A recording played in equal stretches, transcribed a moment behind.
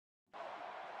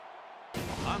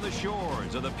On the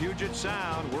shores of the Puget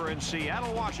Sound, we're in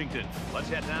Seattle, Washington. Let's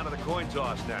head down to the coin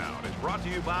toss now. And it's brought to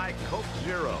you by Coke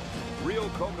Zero. Real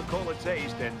Coca-Cola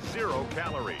taste and 0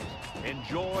 calories.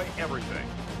 Enjoy everything.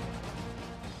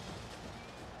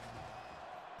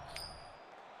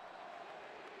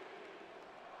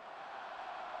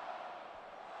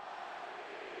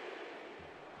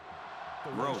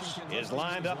 Gross is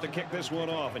lined up to kick this one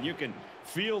off, and you can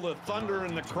feel the thunder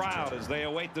in the crowd as they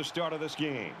await the start of this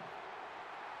game.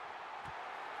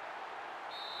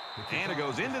 And it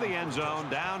goes into the end zone,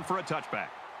 down for a touchback.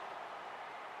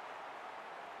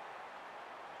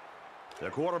 The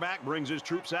quarterback brings his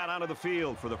troops out onto the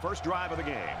field for the first drive of the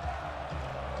game.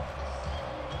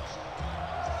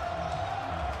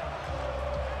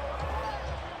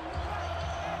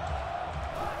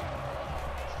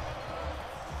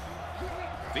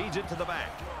 Feeds it to the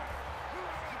back.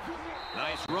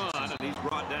 Nice run, and he's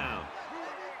brought down.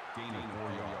 Gaining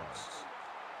 4 yards.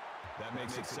 That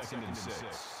makes it 2nd and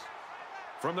 6.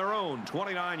 From their own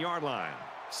 29-yard line.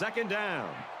 2nd down.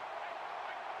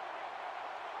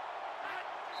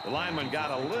 The lineman got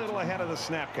a little ahead of the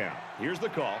snap count. Here's the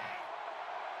call.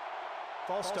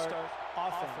 False start,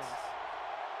 offense.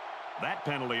 That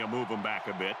penalty will move them back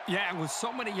a bit. Yeah, and with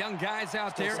so many young guys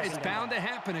out there, it's bound to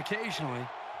happen occasionally.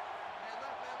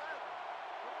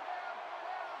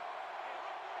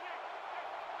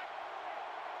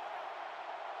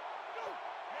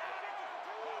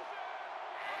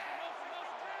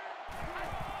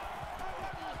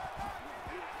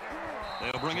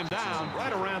 They'll bring him down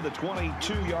right around the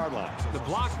 22-yard line. The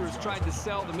blockers tried to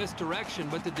sell the misdirection,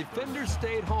 but the defenders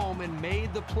stayed home and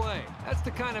made the play. That's the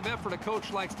kind of effort a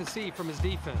coach likes to see from his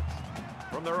defense.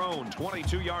 From their own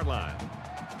 22-yard line,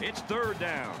 it's 3rd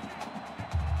down.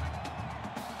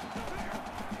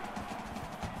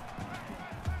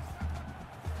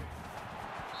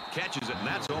 Catches it, and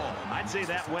that's all. I'd say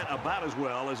that went about as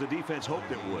well as the defense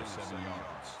hoped it would. 7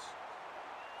 yards.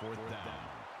 4th down.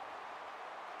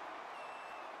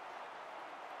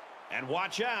 And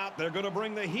watch out, they're going to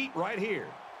bring the heat right here.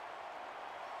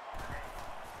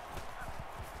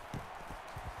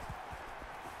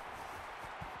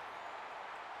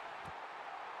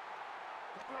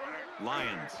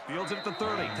 Lions fields it at the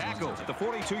 30, tackles at the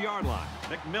 42-yard line.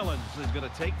 McMillans is going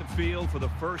to take the field for the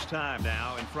first time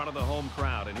now in front of the home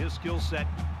crowd, and his skill set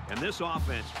and this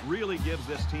offense really gives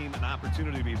this team an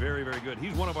opportunity to be very, very good.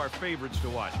 He's one of our favorites to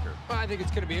watch, Kurt. Well, I think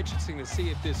it's going to be interesting to see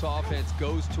if this offense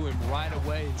goes to him right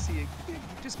away and see,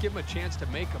 just give him a chance to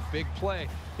make a big play.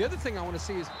 The other thing I want to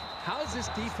see is how is this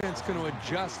defense going to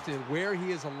adjust to where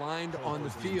he is aligned on the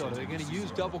field? Are they going to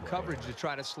use double coverage to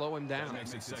try to slow him down?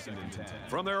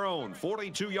 From their own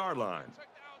 42-yard line,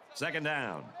 2nd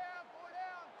down.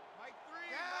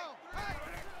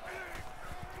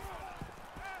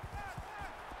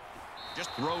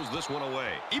 Just throws this one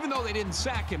away. Even though they didn't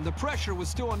sack him, the pressure was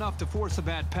still enough to force a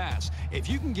bad pass. If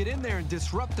you can get in there and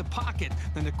disrupt the pocket,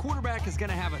 then the quarterback is going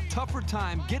to have a tougher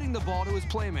time getting the ball to his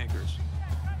playmakers.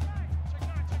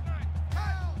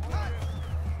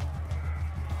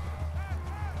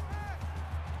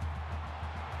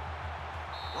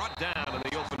 Brought down in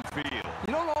the open field.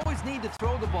 You don't always need to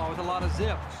throw the ball with a lot of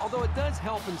zip, although it does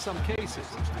help in some cases.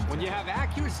 When you have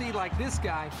accuracy like this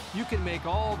guy, you can make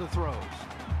all the throws.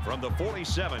 From the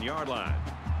 47-yard line,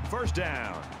 1st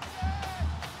down.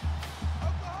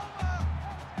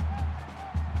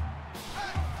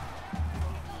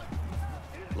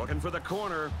 Looking for the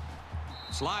corner.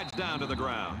 Slides down to the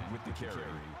ground. With the carry.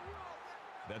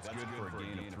 That's good for a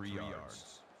gain of 3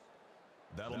 yards.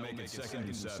 That'll make it 2nd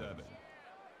and 7.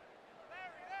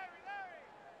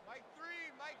 Mike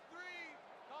 3,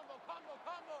 combo.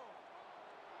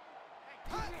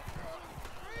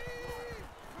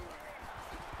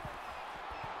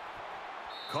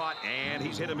 Caught, and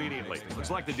he's hit immediately. Looks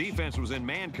like the defense was in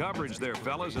man coverage there,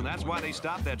 fellas, and that's why they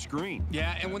stopped that screen.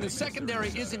 Yeah, and when the secondary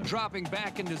isn't dropping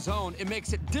back into zone, it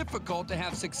makes it difficult to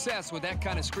have success with that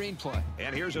kind of screen play.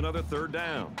 And here's another 3rd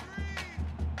down.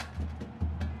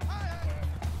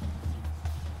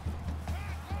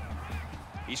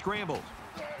 He scrambles,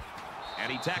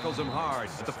 and he tackles him hard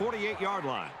at the 48-yard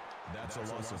line. That's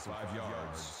a loss of 5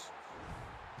 yards.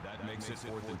 That makes it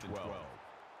 4th and 12.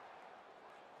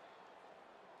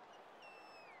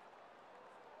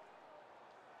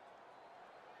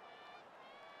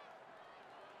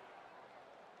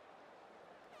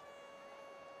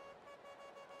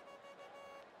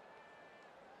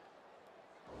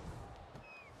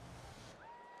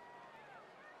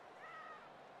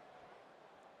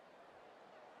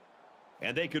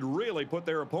 And they could really put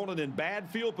their opponent in bad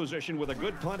field position with a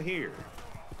good punt here.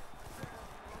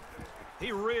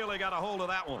 He really got a hold of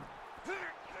that one.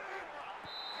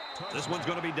 This one's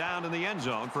going to be down in the end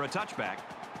zone for a touchback.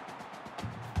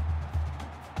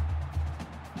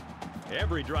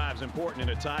 Every drive's important in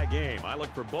a tie game. I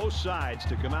look for both sides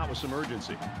to come out with some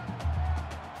urgency.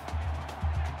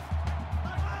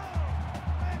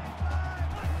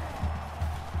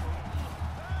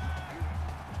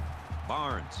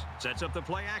 Barnes sets up the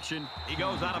play action. He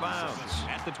goes out of bounds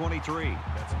at the 23.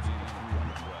 That's a gain of 3 on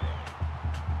the play.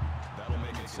 That'll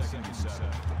make it 2nd and 7.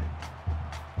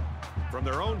 From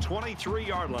their own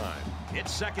 23-yard line,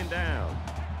 it's 2nd down.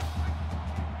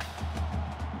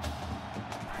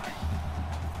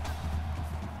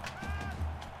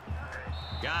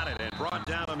 Got it and brought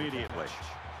down immediately.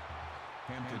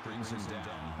 Hampton brings him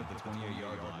down at the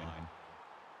 28-yard line.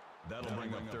 That'll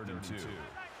bring up 3rd and 2.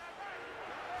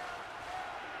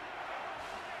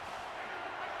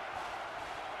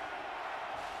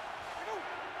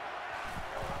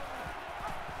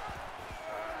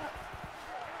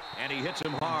 And he hits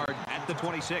him hard at the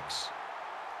 26.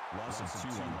 Loss of 2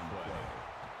 on the play.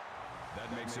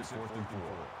 That makes it 4th and 4.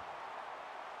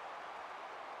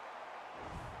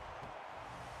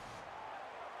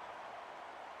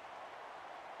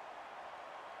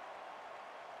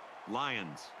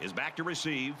 Lyons is back to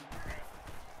receive.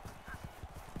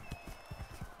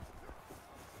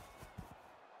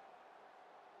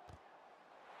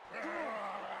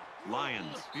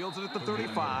 Lyons fields it at the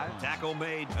 35. Tackle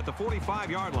made at the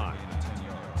 45-yard line.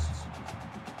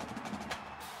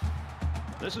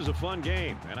 This is a fun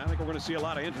game, and I think we're going to see a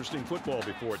lot of interesting football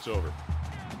before it's over.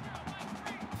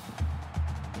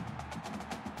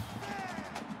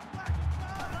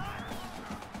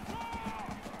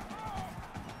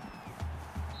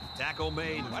 Tackle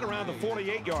made right around the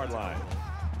 48-yard line.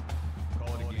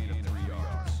 Call it a gain of 3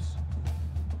 yards.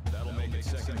 That'll make it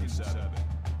 2nd and 7.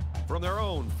 From their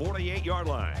own 48-yard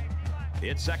line,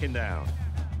 it's 2nd down.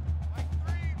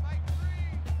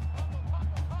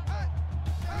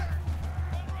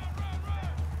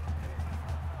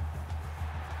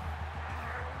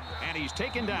 And he's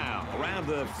taken down around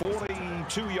the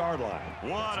 42-yard line.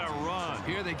 What a run.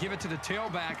 Here they give it to the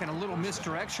tailback and a little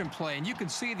misdirection play, and you can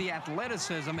see the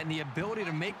athleticism and the ability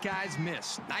to make guys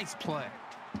miss. Nice play.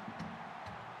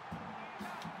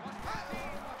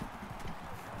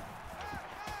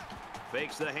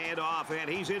 Fakes the handoff, and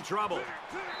he's in trouble.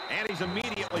 And he's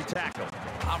immediately tackled.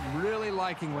 I'm really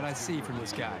liking what I see from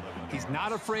this guy. He's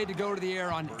not afraid to go to the air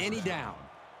on any down.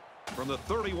 From the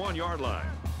 31-yard line,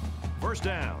 1st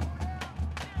down.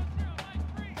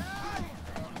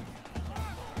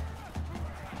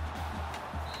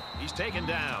 He's taken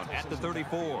down at the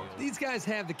 34. These guys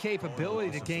have the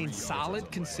capability to gain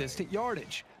solid, consistent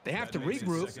yardage. They have to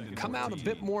regroup and come out a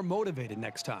bit more motivated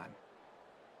next time.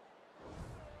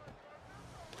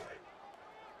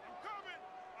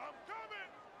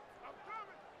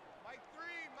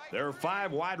 There are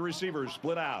 5 wide receivers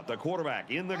split out. The quarterback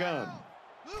in the gun.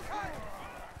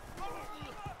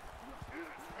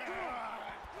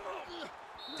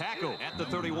 Tackle at the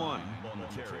 31. On the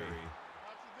carry.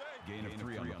 Gain of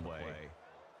 3 on the play.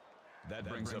 That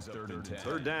brings up 3rd and 10.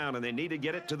 3rd down, and they need to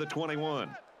get it to the 21. 4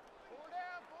 down.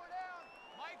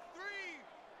 Mike 3.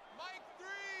 Mike 3.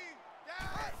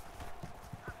 Down.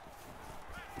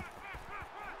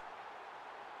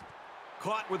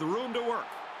 Caught with room to work.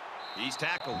 He's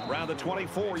tackled around the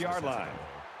 24-yard line.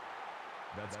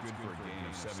 That's good for a gain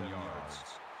of 7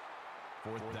 yards.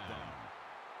 4th down.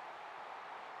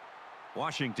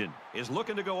 Washington is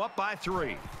looking to go up by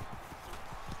 3.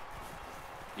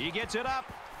 He gets it up,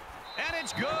 and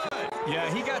it's good.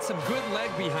 Yeah, he got some good leg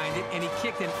behind it, and he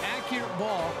kicked an accurate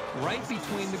ball right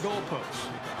between the goalposts.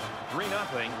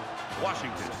 3-0.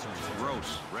 Washington.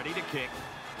 Gross ready to kick.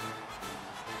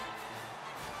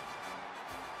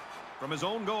 From his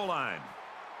own goal line.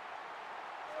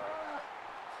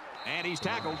 And he's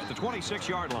tackled at the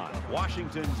 26-yard line.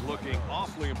 Washington's looking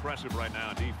awfully impressive right now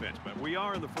on defense, but we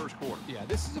are in the first quarter. Yeah,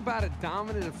 this is about as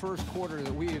dominant a first quarter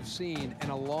that we have seen in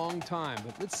a long time.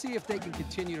 But let's see if they can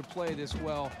continue to play this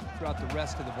well throughout the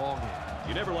rest of the ballgame.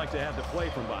 You never like to have to play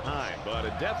from behind, but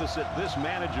a deficit this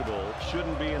manageable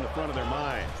shouldn't be in the front of their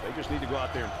minds. They just need to go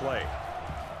out there and play.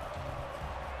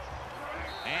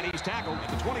 And he's tackled at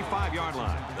the 25-yard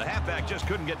line. The halfback just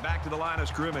couldn't get back to the line of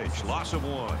scrimmage. Loss of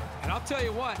 1. And I'll tell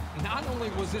you what, not only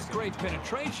was this great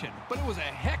penetration, but it was a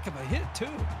heck of a hit, too.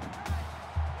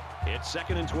 It's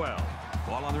 2nd and 12.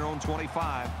 Ball on their own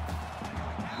 25.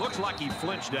 Looks like he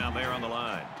flinched down there on the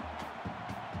line.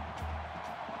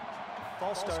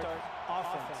 False start.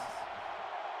 Offense.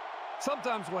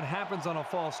 Sometimes what happens on a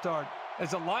false start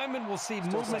is a lineman will see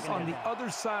movement on the other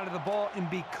side of the ball and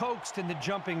be coaxed into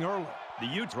jumping early. The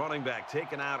Utes running back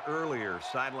taken out earlier,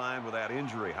 sidelined with that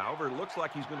injury. However, it looks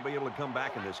like he's going to be able to come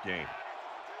back in this game.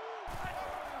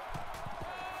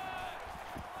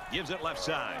 Gives it left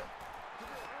side.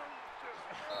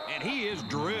 And he is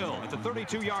drilled at the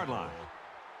 32-yard line.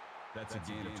 That's a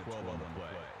gain of 12 on the play.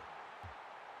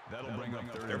 That'll bring up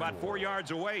third. They're about 4 yards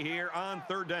away here on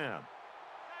third down.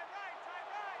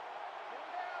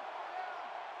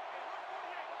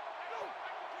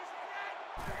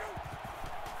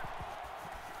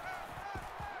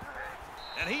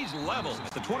 And he's leveled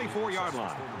at the 24-yard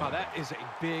line. Wow, that is a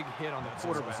big hit on the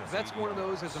quarterback. That's one of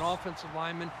those as an offensive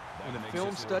lineman. When the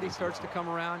film study starts to come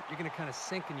around, you're going to kind of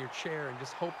sink in your chair and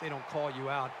just hope they don't call you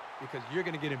out, because you're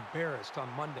going to get embarrassed on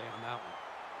Monday on that one.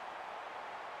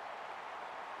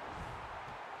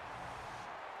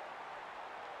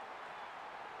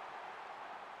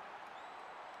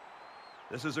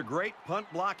 This is a great punt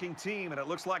blocking team, and it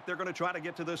looks like they're going to try to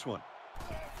get to this one.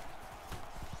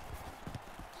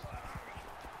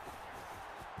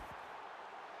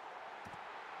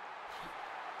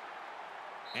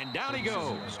 And down he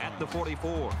goes at the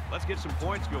 44. Let's get some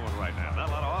points going right now. Not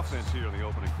a lot of offense here in the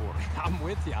opening quarter. I'm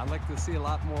with you. I'd like to see a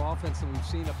lot more offense than we've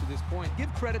seen up to this point.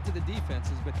 Give credit to the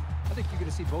defenses, but I think you're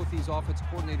going to see both these offensive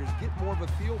coordinators get more of a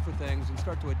feel for things and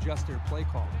start to adjust their play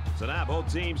calling. So now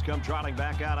both teams come trotting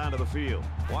back out onto the field.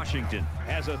 Washington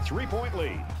has a 3-point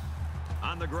lead.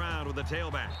 On the ground with the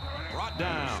tailback. Brought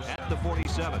down at the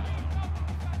 47.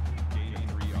 Gain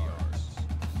 3 yards.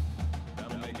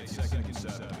 That'll make it 2nd and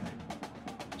 7.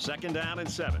 2nd down and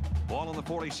 7. Ball on the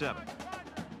 47.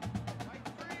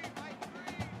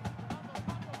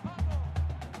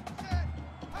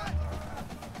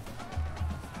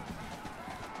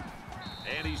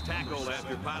 And he's tackled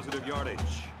after positive yardage.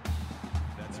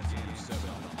 That's a gain of 7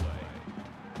 on the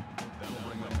play. That'll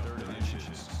bring up 3rd and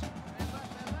inches.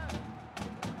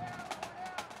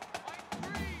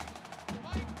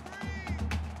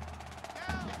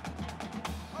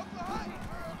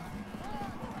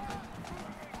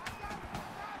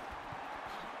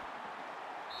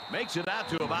 Makes it out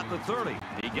to about the 30.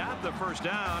 He got the first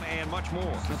down and much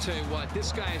more. I'll tell you what,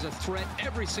 this guy is a threat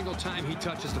every single time he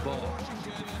touches the ball.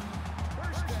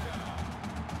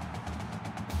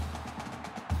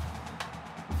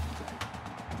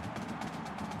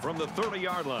 From the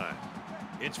 30-yard line,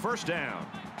 it's first down.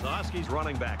 The Huskies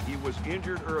running back. He was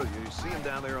injured earlier. You see him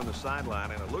down there on the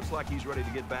sideline, and it looks like he's ready to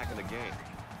get back in the game.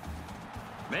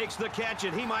 Makes the catch,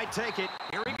 and he might take it.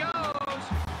 Here he goes.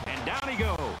 And down he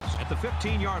goes at the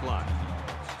 15-yard line.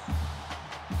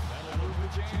 That'll move the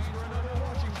chains for another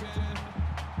Washington.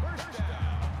 First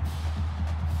down.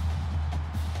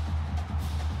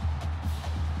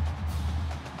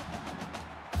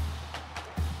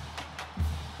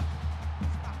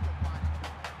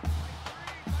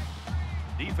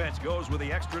 Defense goes with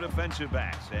the extra defensive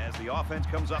backs as the offense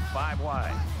comes up 5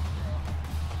 wide.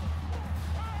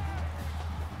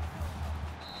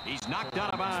 He's knocked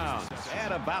out of bounds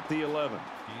at about the 11.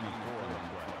 Gain of 4 on the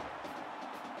play.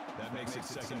 That makes it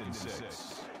 2nd and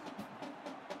 6.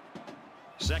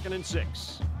 2nd and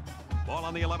 6. Ball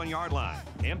on the 11-yard line.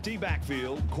 Empty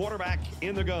backfield. Quarterback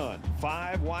in the gun.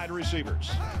 5 wide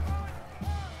receivers.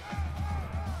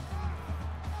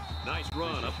 Nice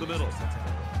run up the middle.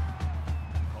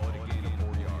 Call it a gain of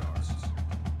 4 yards.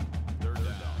 3rd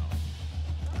down.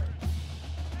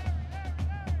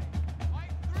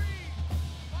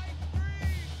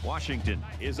 Washington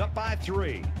is up by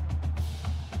 3.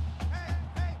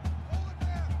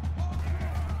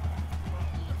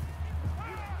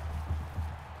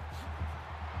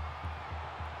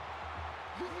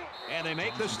 And they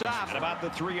make the stop at about the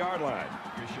 3-yard line.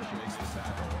 Bishop makes the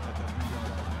tackle at the 3-yard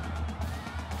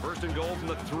line. First and goal from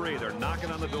the 3. They're knocking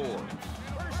on the door.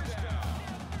 First down.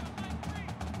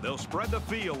 They'll spread the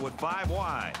field with 5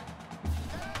 wide.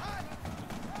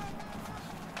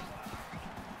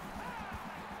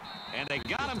 And they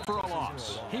got him for a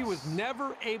loss. He was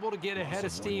never able to get ahead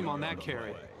of steam on that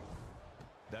carry.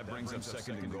 That brings up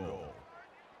 2nd and goal.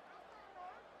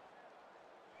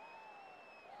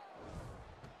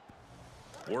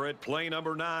 We're at play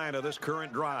number 9 of this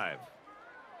current drive. 3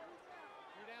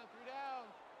 down.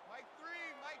 Mike 3.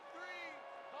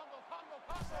 Combo.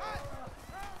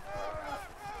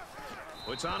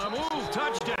 Puts on a move.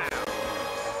 Touchdown.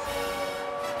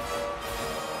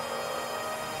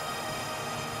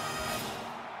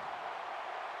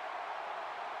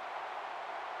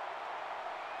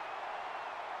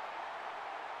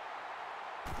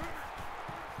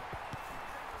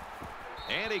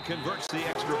 And he converts the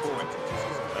extra point.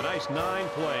 A nice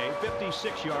 9-play,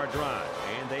 56-yard drive.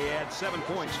 And they add 7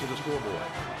 points to the scoreboard.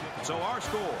 So our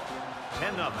score,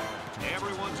 10-0.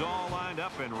 Everyone's all lined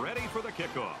up and ready for the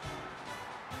kickoff.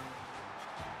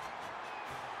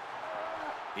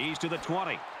 He's to the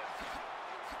 20.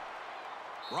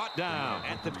 Brought down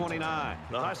at the 29.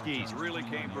 The Huskies really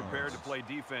came prepared to play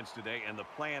defense today, and the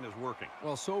plan is working.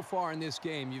 Well, so far in this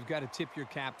game, you've got to tip your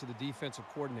cap to the defensive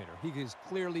coordinator. He has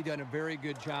clearly done a very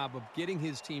good job of getting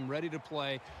his team ready to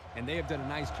play, and they have done a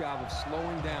nice job of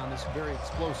slowing down this very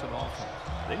explosive offense.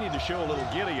 They need to show a little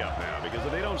giddy-up now, because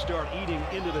if they don't start eating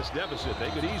into this deficit, they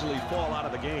could easily fall out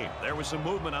of the game. There was some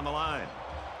movement on the line.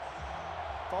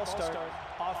 False start,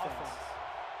 offense.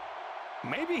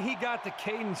 Maybe he got the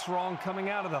cadence wrong coming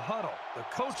out of the huddle. The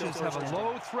coaches have a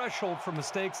low threshold for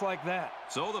mistakes like that.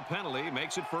 So the penalty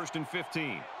makes it 1st and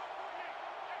 15.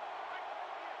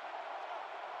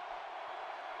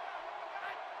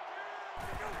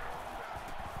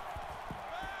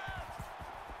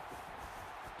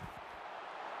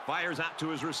 Fires out to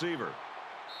his receiver.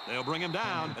 They'll bring him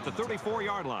down at the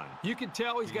 34-yard line. You can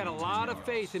tell he's got a lot of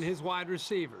faith in his wide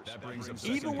receivers.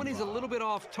 Even when he's a little bit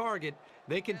off target,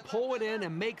 they can pull it in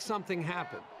and make something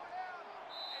happen.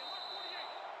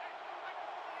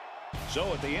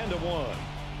 So at the end of one,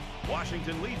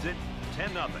 Washington leads it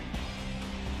 10-0.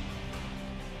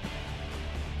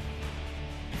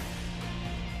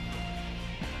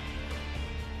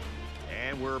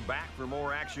 And we're back for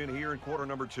more action here in quarter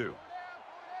number 2.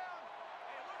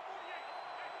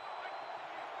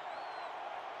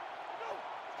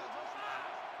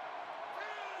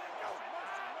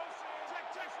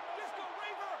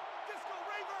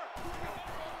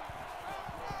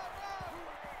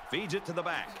 Feeds it to the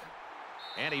back.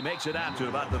 And he makes it out to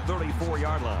about the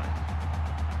 34-yard line.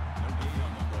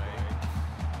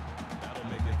 That'll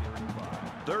make it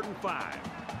 3rd and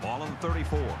 5. Ball on the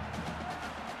 34.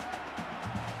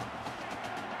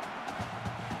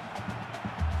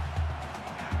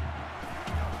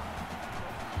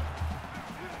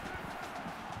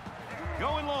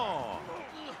 Going long.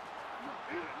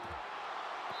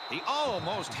 He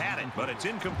almost had it, but it's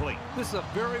incomplete. This is a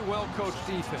very well-coached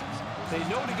defense. They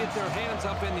know to get their hands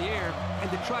up in the air and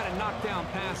to try to knock down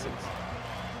passes.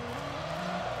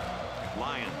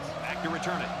 Lions back to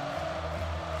return it.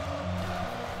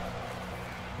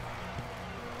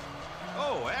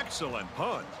 Oh, excellent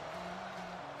punt.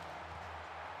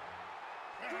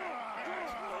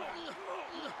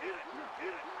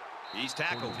 He's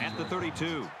tackled at the 32.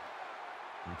 Return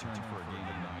for a gain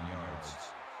of 9 yards.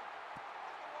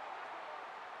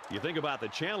 You think about the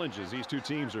challenges these two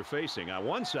teams are facing. On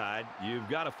one side, you've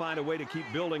got to find a way to keep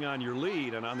building on your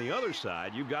lead, and on the other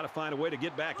side, you've got to find a way to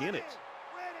get back in it.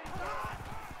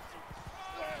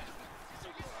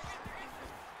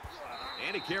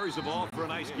 And he carries the ball for a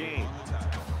nice gain.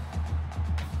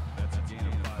 That's a gain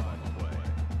of 5 on the play.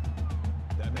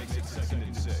 That makes it 2nd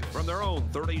and 6. From their own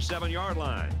 37-yard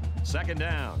line. 2nd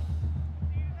down.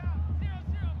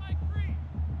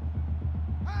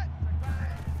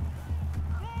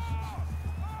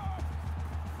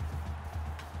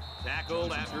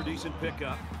 Tackled after a decent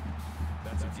pickup.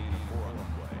 That's a gain of 4 on the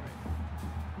play.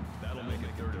 That'll make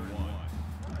it 3rd and 1.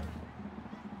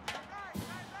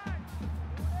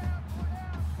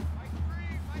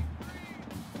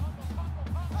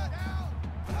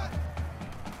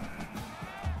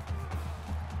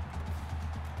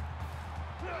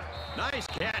 Nice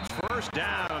catch. 1st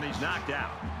down. He's knocked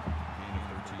out. Gain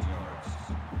of 13 yards.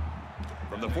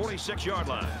 From the 46-yard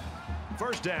line.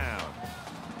 1st down.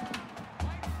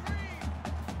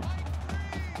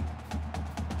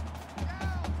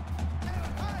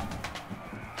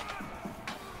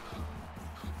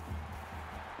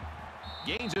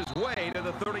 Gains his way to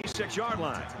the 36-yard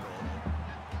line.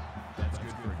 That's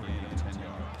good for a gain of 10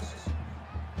 yards.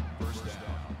 1st down.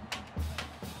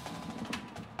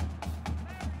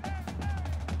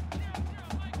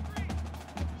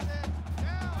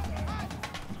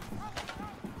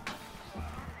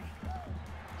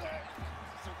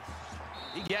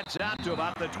 He gets out to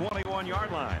about the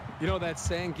 21-yard line. You know that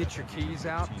saying, get your keys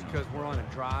out because we're on a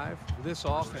drive? This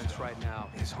offense right now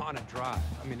is on a drive.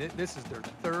 I mean, this is their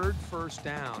 3rd 1st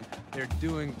down. They're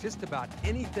doing just about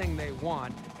anything they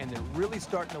want, and they're really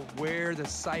starting to wear the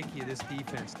psyche of this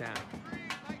defense down.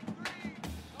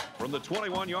 From the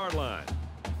 21-yard line.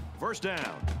 1st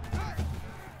down.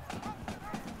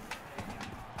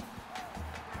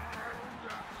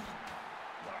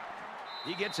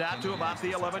 He gets out to about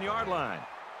the 11-yard line.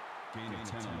 Gain of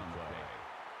 10 on the play.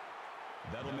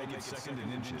 That'll make it 2nd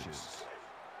and inches.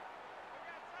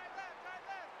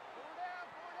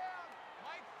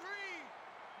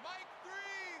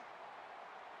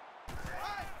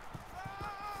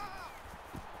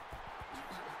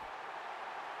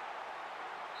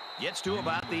 Gets to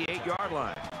about the 8-yard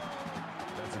line.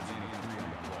 That's a gain of 3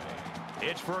 on the play.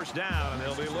 It's first down, and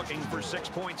they'll be looking for 6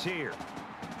 points here.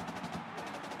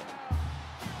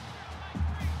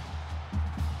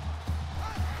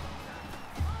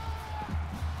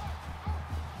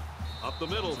 Up the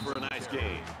middle for a nice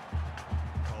gain.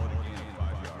 Call it a gain of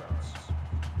 5 yards.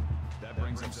 That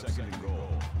brings up second and goal.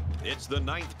 It's the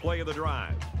 9th play of the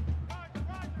drive.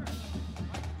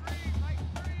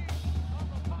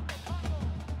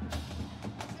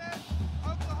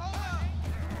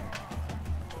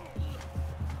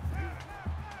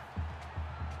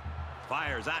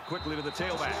 Fires out quickly to the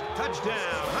tailback.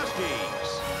 Touchdown,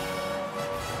 Huskies.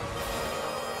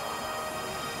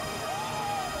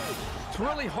 It's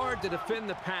really hard to defend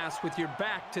the pass with your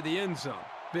back to the end zone.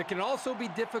 But it can also be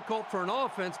difficult for an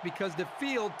offense because the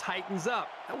field tightens up.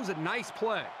 That was a nice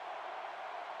play.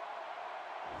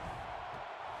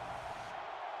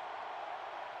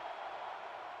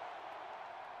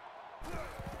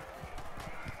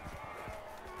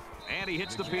 And he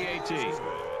hits the PAT.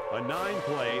 A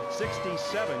 9-play,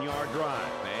 67-yard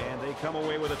drive. And they come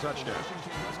away with a touchdown.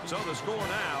 So the score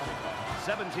now,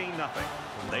 17-0.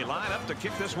 They line up to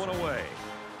kick this one away.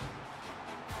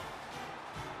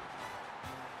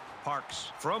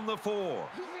 Parks from the 4.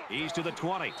 He's to the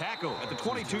 20. Tackle at the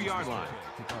 22-yard line.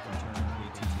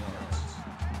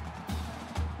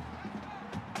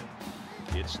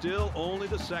 It's still only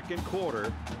the second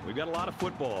quarter. We've got a lot of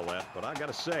football left, but I got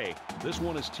to say, this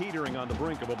one is teetering on the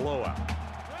brink of a blowout.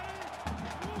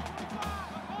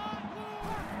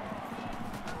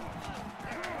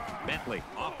 Bentley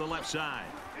off the left side.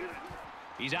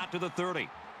 He's out to the 30.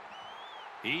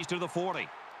 He's to the 40.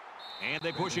 And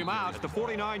they push him out at the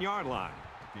 49-yard line.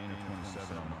 Gain of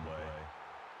 27 on the play.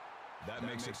 That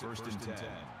makes it first and 10.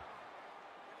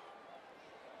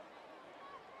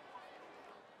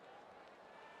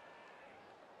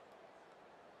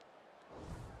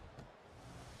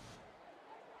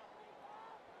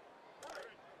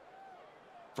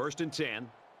 First and 10.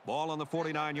 Ball on the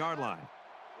 49-yard line.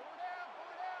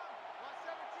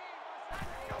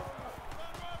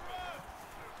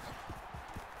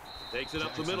 Takes it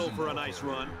up the middle for a nice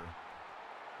run.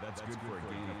 That's good for a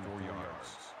gain of 4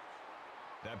 yards.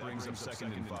 That brings up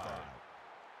second and 5.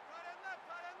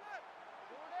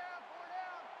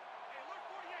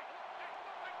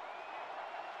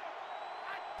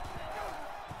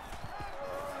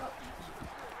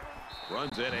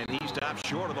 Runs it, and he stops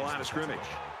short of the line of scrimmage.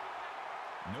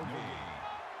 No gain.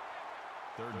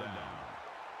 Third down.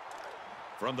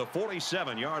 From the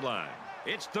 47-yard line,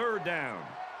 it's third down.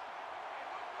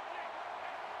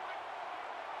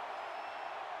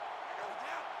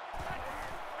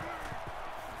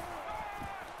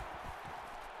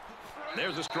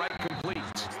 There's a strike complete.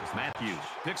 Matthews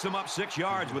picks him up 6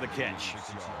 yards with a catch.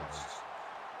 6 yards.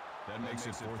 That makes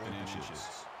it 4th and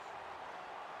inches.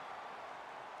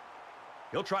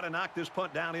 He'll try to knock this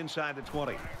punt down inside the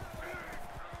 20.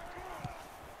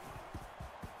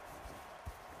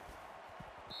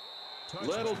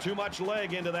 Little too much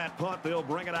leg into that punt. They'll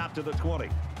bring it out to the 20.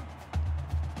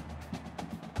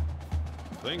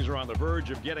 Things are on the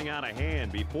verge of getting out of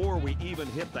hand before we even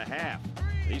hit the half.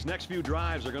 These next few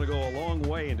drives are going to go a long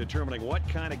way in determining what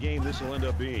kind of game this will end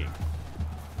up being.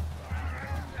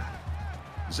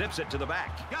 Zips it to the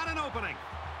back. Got an opening.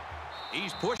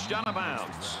 He's pushed out of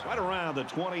bounds right around the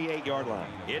 28-yard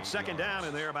line. It's second down,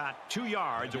 and they're about 2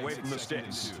 yards away from the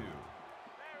sticks.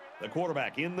 The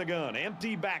quarterback in the gun.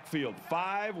 Empty backfield.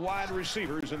 5 wide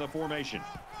receivers in the formation.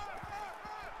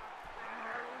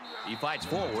 He fights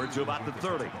forward to about the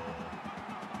 30.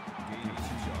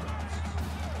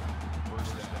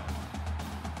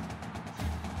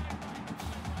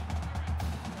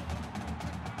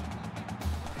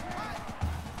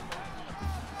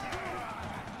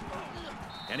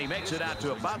 And he makes it out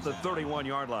to about the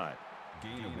 31-yard line.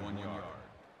 Gain of 1 yard.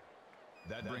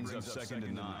 That brings up second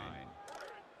and 9.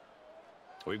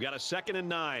 We've got a second and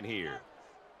 9 here.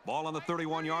 Ball on the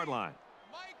 31-yard line.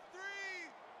 Mike 3.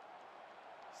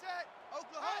 Set.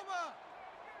 Oklahoma.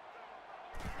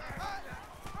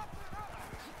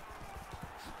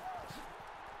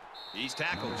 He's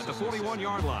tackled at the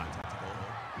 41-yard line.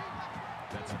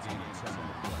 That's a gain of 10 on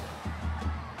the play.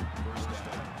 First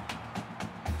down.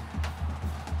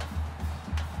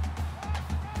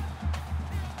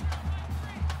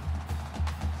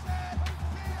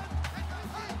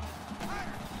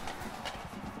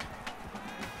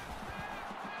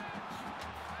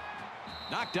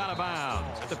 Knocked out of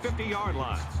bounds at the 50-yard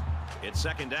line. It's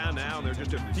second down now, and they're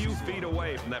just a few feet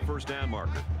away from that first down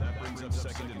marker. That brings up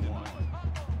second and 1.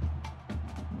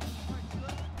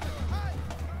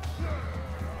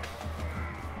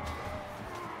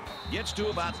 Gets to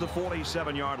about the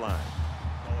 47-yard line.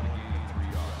 Call it a gain of 3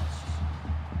 yards.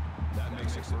 That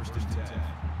makes it first and 10.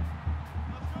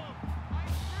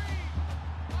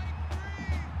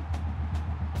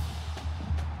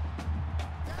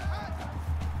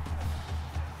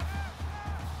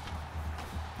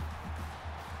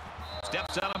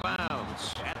 Steps out of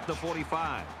bounds at the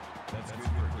 45. That's good for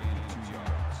a gain of 2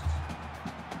 yards.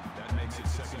 That makes it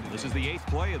second and This 8. is the 8th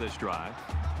play of this drive.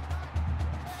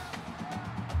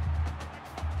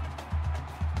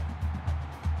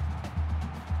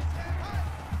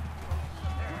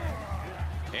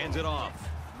 Hands it off.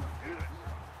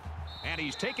 And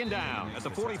he's taken down at the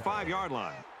 45-yard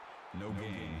line. No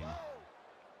gain.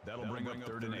 That'll bring up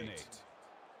 3rd and 8.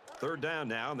 3rd down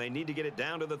now, and they need to get it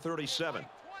down to the 37.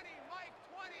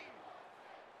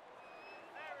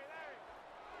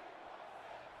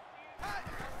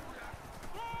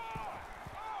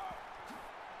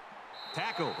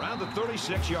 Tackle around the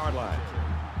 36-yard line.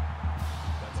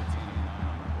 That's a gain of 9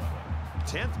 on the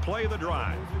play. 10th play of the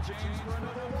drive.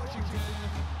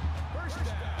 First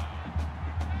down.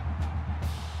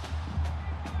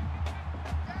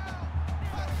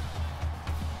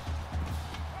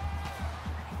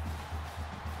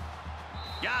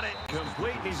 Got it.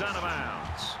 Complete, and he's out of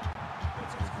bounds.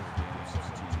 That's good for a gain of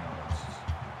 17 yards.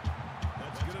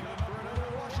 That's good enough for another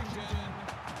Washington.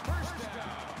 First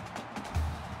down.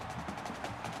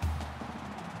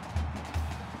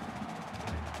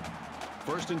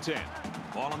 First and 10.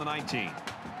 Ball on the 19.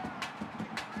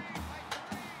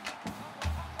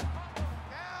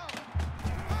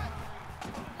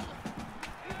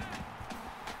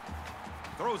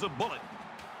 Throws a bullet.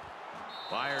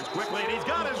 Fires quickly, and he's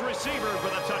got his receiver for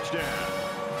the touchdown.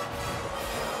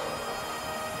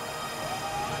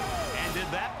 And did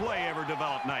that play ever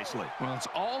develop nicely? Well, it's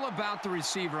all about the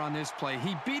receiver on this play.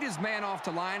 He beat his man off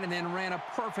the line and then ran a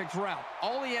perfect route.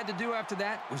 All he had to do after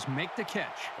that was make the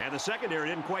catch. And the secondary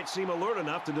didn't quite seem alert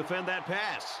enough to defend that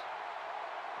pass.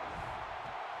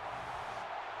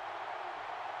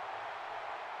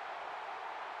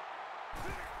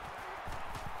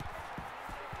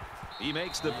 He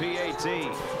makes the PAT.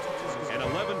 An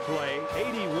 11-play,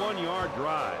 81-yard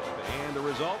drive. And the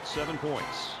result, 7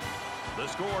 points. The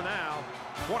score now,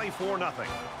 24-0.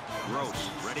 Gross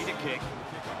ready to kick.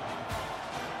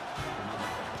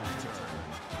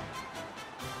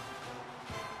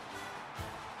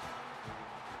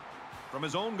 From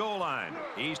his own goal line,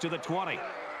 he's to the 20.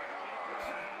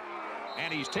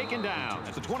 And he's taken down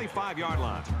at the 25-yard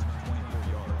line.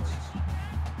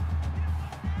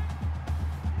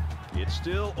 It's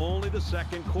still only the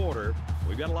second quarter.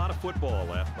 We've got a lot of football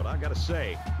left, but I got to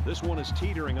say, this one is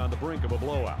teetering on the brink of a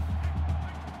blowout.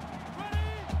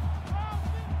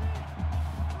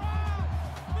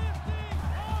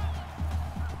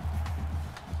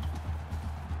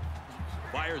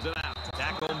 Fires it out.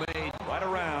 Tackle made right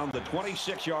around the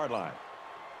 26-yard line.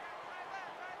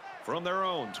 From their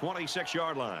own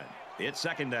 26-yard line, it's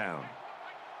second down.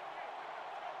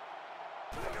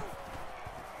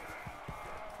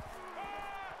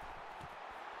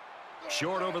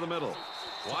 Short over the middle.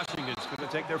 Washington's going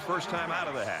to take their first time out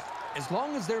of the half. As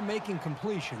long as they're making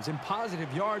completions and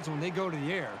positive yards when they go to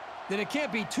the air, then it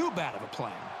can't be too bad of a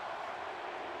plan.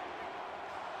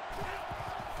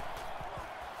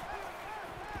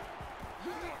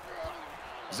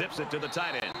 Zips it to the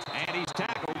tight end, and he's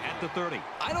tackled at the 30.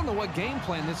 I don't know what game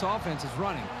plan this offense is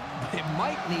running. It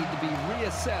might need to be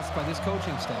reassessed by this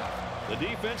coaching staff. The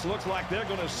defense looks like they're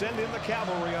going to send in the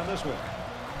cavalry on this one.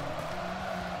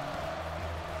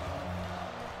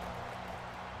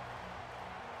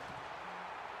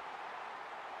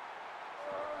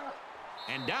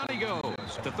 And down he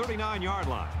goes at the 39-yard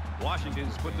line.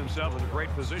 Washington's put themselves in a great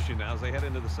position now as they head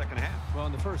into the second half. Well,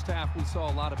 in the first half, we saw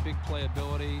a lot of big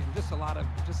playability and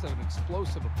just an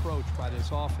explosive approach by this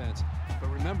offense.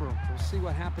 But remember, we'll see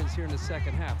what happens here in the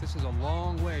second half. This is a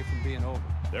long way from being over.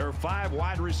 There are 5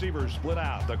 wide receivers split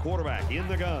out. The quarterback in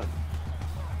the gun.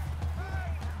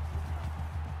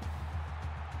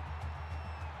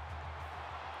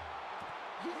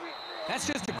 That's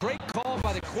just a great call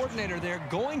by the coordinator there,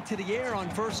 going to the air on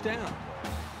first down.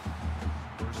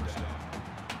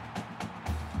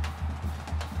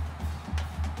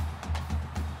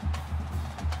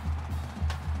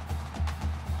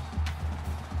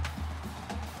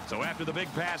 So after the big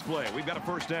pass play, we've got a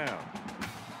first down.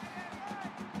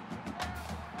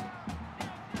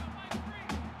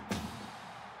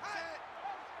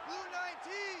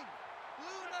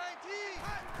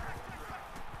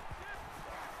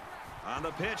 On the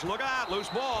the pitch. Look out, loose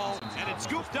ball. And it's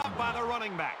scooped up by the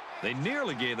running back. They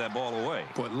nearly gave that ball away.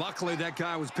 But luckily that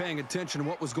guy was paying attention to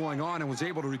what was going on and was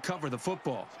able to recover the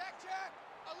football. Check, check.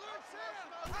 Alert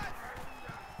Sam. Hut.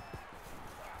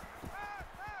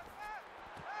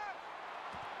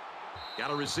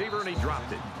 Got a receiver, and he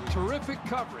dropped it. Terrific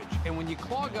coverage. And when you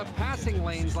clog up passing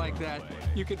lanes like that,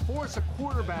 you can force a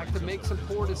quarterback to make some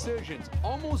poor decisions.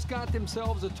 Almost got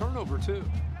themselves a turnover, too.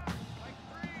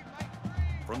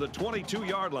 From the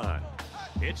 22-yard line,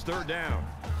 it's third down.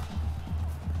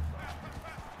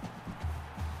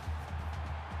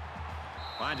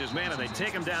 Finds his man, and they take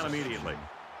him down immediately.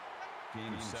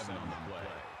 Gain of 7 on the play.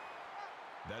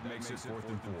 That makes it 4th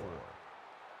and 4.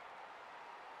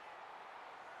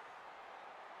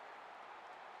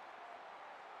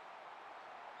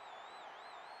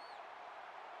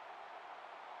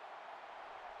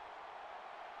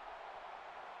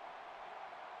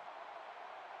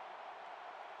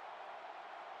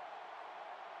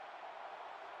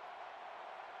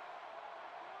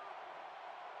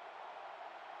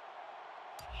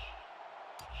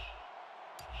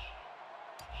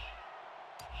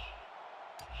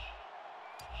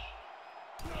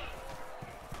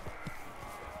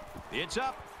 It's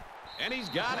up, and he's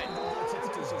got it.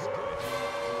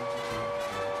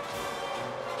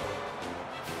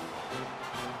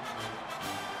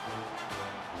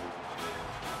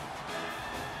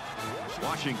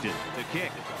 Washington to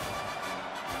kick.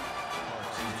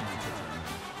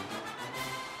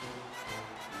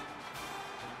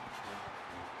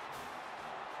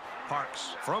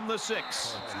 Parks from the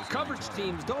 6. Coverage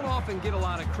teams don't often get a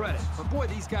lot of credit, but boy,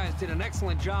 these guys did an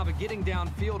excellent job of getting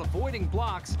downfield, avoiding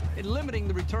blocks, and limiting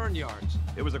the return yards.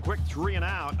 It was a quick 3 and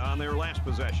out on their last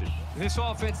possession. This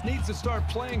offense needs to start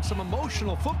playing some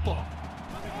emotional football.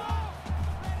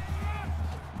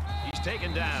 He's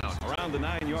taken down around the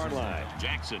 9-yard line.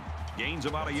 Jackson gains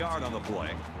about a yard on the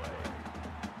play.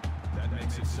 That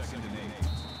makes it 2nd and 8.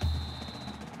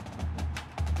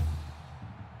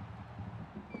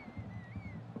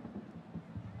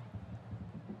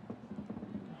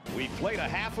 We played a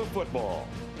half of football.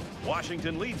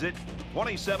 Washington leads it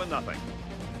 27-0.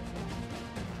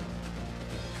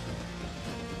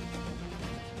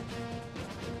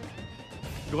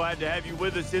 Glad to have you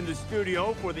with us in the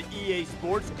studio for the EA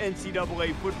Sports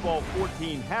NCAA Football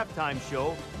 14 halftime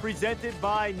show presented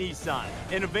by Nissan.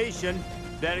 Innovation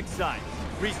that excites.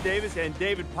 Reese Davis and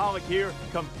David Pollack here,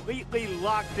 completely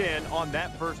locked in on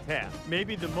that first half.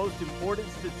 Maybe the most important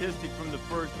statistic from the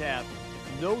first half: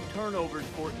 no turnovers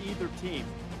for either team.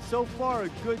 So far, a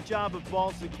good job of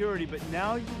ball security, but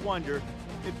now you wonder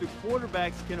if the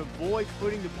quarterbacks can avoid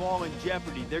putting the ball in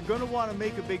jeopardy. They're going to want to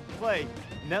make a big play,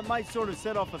 and that might sort of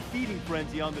set off a feeding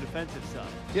frenzy on the defensive side.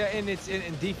 Yeah, and it's in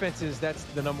defenses, that's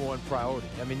the #1 priority.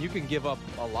 I mean, you can give up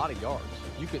a lot of yards.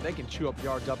 They can chew up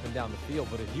yards up and down the field,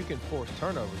 but if you can force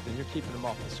turnovers, then you're keeping them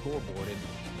off the scoreboard,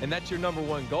 and that's your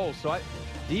 #1 goal. So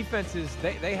defenses,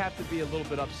 they have to be a little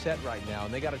bit upset right now,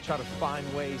 and they got to try to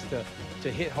find ways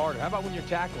to hit harder. How about when you're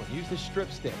tackling? Use the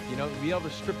strip stick. You know, be able to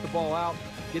strip the ball out,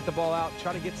 get the ball out,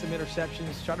 try to get some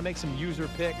interceptions, try to make some user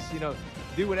picks. You know,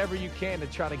 do whatever you can to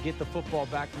try to get the football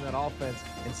back from that offense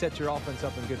and set your offense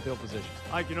up in good field position.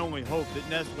 I can only hope that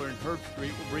Nestler and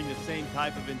Herbstreit will bring the same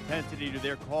type of intensity to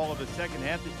their call of the second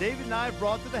half that David and I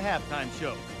brought to the halftime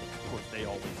show. Of course, they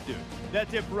always do.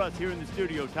 That's it for us here in the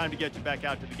studio. Time to get you back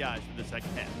out to the guys for the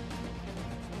second half.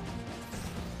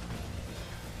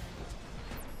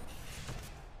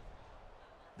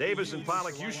 Davis and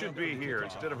Pollack, you should be here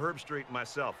instead of Herbstreit and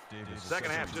myself.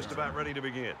 Second half just about ready to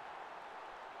begin.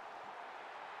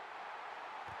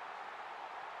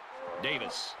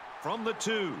 Davis from the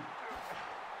 2.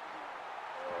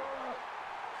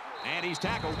 And he's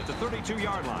tackled at the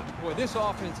 32-yard line. Boy, this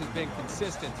offense has been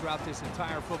consistent throughout this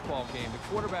entire football game. The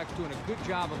quarterback's doing a good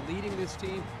job of leading this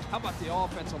team. How about the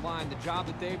offensive line, the job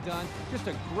that they've done? Just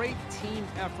a great team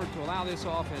effort to allow this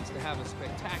offense to have a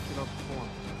spectacular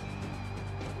performance.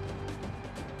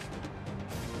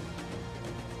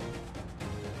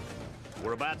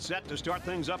 We're about set to start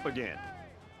things up again.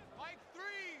 Mike 3.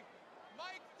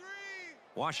 Mike 3.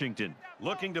 Washington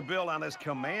looking to build on this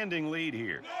commanding lead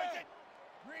here.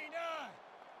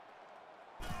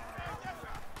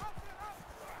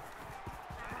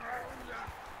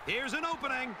 Here's an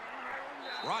opening.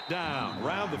 Brought down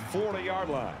around the 40-yard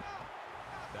line.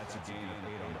 That's a gain of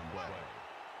 8 on the play.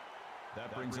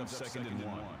 That brings up 2nd and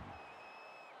 1.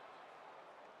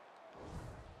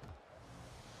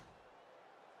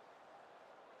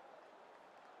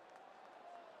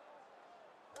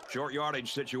 Short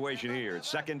yardage situation here.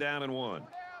 It's 2nd down and 1. 4 down.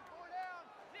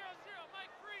 0-0.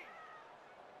 Mike 3.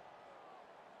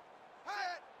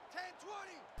 Hut. 10-20.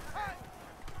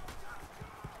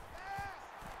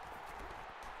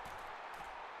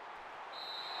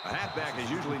 halfback is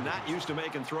usually not used to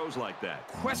making throws like that.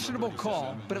 Questionable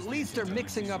call, but at least they're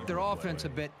mixing up their offense a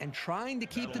bit and trying to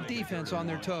keep the defense on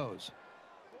their toes.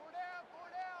 4 down, 4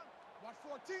 down. Watch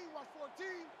 14, watch 14.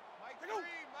 Mike 3,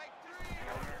 Mike 3.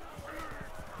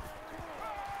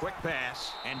 Quick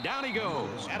pass, and down he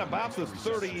goes at about the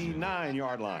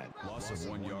 39-yard line. Loss of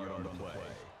 1 yard on the play.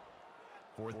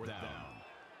 4th down.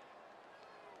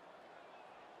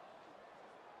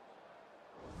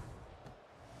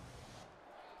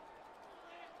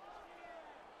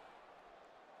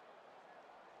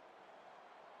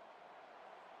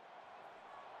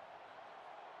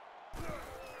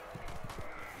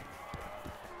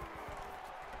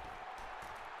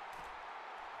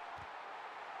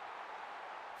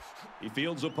 He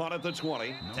fields a punt at the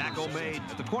 20. Tackle made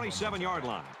at the 27-yard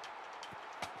line.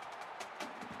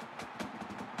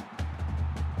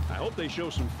 I hope they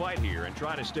show some fight here and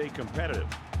try to stay competitive.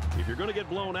 If you're going to get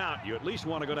blown out, you at least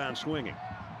want to go down swinging.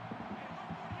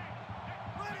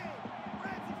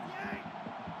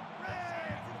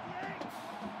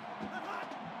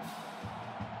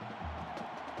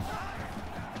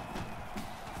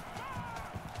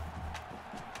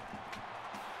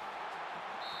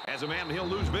 As a man, he'll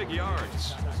lose big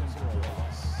yards.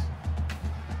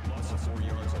 Loss of 4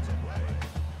 yards on the play.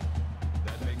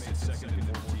 That makes it 2nd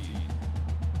and 14.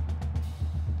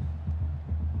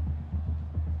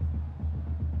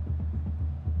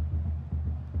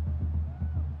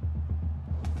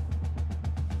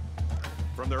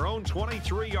 From their own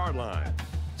 23-yard line.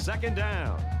 2nd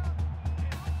down.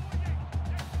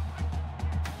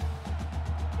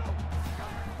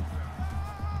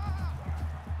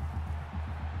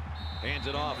 Hands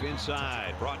it off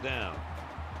inside, brought down.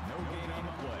 No gain on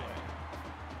the play.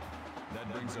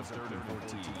 That brings up 3rd and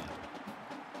 14.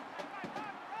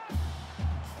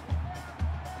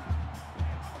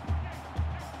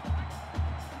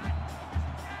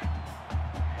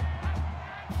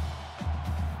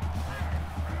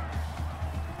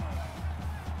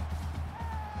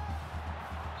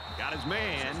 Got his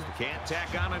man. Can't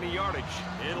tack on any yardage.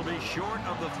 It'll be short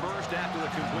of the first after the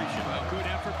completion. Well, good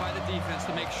effort by the defense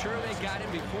to make sure they got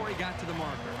him before he got to the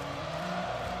marker.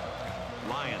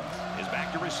 Lyons is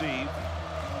back to receive.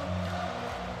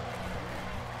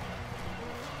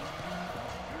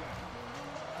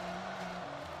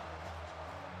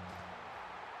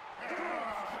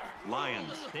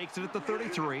 Lyons takes it at the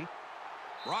 33.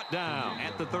 Brought down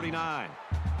at the 39.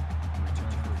 Return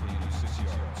for a gain of 6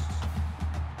 yards.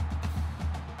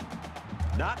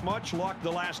 Not much luck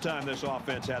the last time this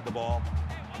offense had the ball.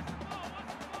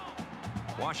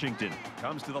 Washington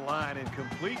comes to the line in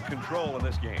complete control in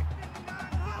this game.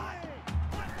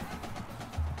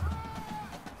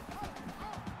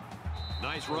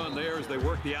 Nice run there as they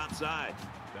work the outside.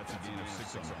 That's a gain of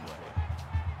 6 on the play.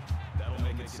 That'll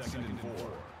make it 2nd and 4.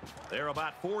 They're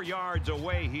about 4 yards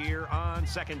away here on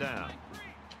 2nd down.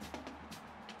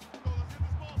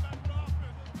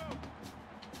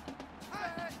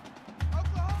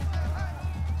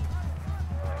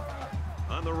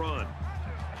 On the run.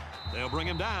 They'll bring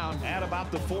him down at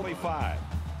about the 45.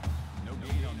 No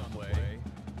gain on the play.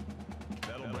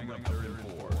 That'll bring up 3rd and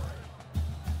 4.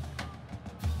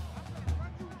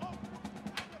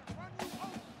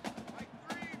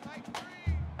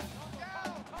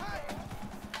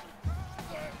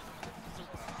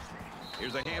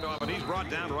 Here's a handoff, and he's brought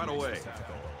down right away.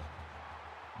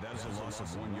 That is a loss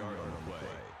of 1 yard on the play.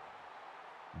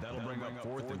 That'll bring up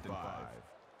 4th and 5.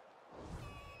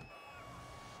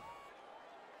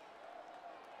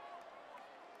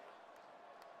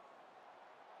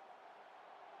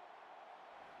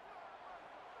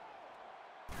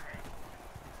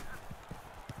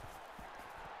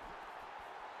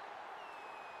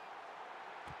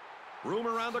 Room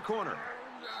around the corner.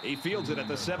 He fields it at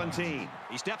the 17.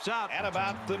 He steps out at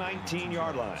about the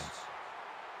 19-yard line.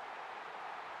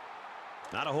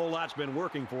 Not a whole lot's been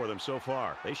working for them so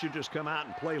far. They should just come out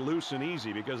and play loose and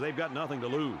easy because they've got nothing to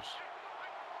lose.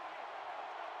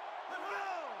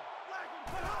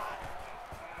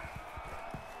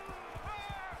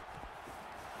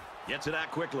 Gets it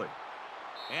out quickly.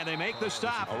 And they make the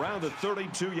stop around the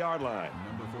 32-yard line.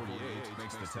 Number 48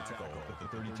 makes the tackle at the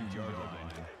 32-yard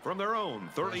line. From their own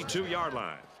 32-yard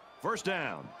line. 1st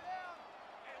down.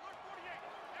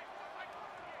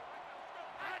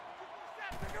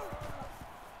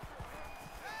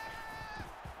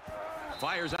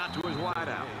 Fires out to his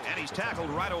wideout, and he's tackled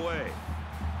right away.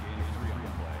 Gain of 3 on the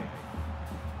play.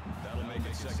 That'll make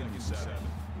it 2nd and 7.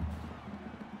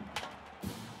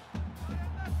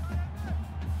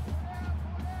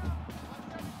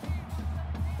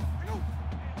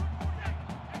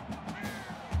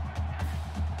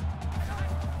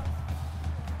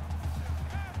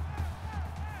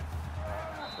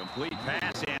 Incomplete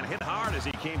pass and hit hard as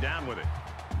he came down with it.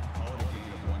 Call it a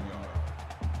gain of 1 yard.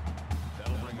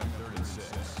 That'll bring up 3rd and 6.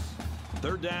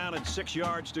 3rd down and 6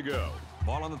 yards to go.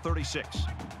 Ball on the 36.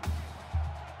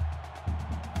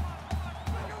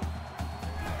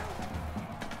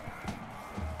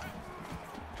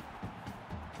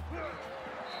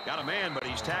 Got a man, but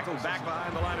he's tackled back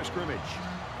behind the line of scrimmage.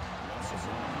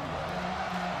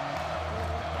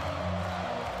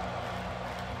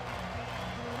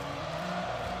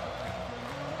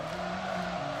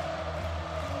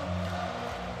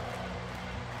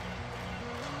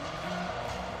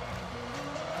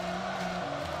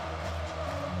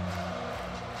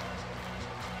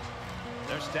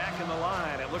 They're stacking the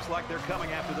line. It looks like they're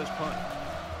coming after this punt.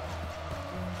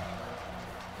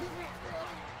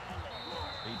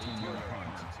 18-yard punt.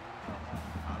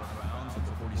 Out of bounds at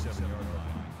the 47-yard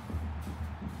line.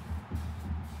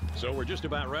 So we're just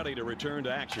about ready to return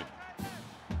to action.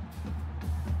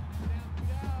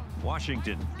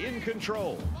 Washington in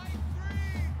control.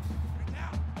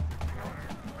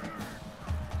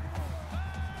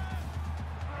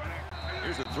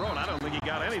 Here's the throw, and I don't think he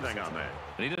got anything on that.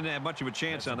 And he didn't have much of a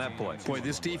chance on that play. Boy,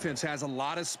 this defense has a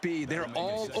lot of speed. They're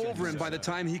all over him by the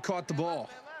time he caught the ball.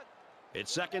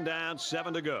 It's 2nd down,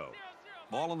 7 to go.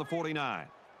 Ball on the 49.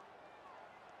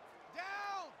 Down.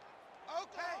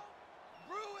 Okay.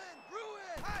 Bruin.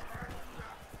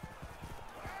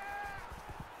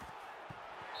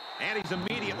 And he's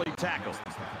immediately tackled.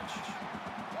 Number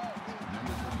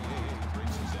 28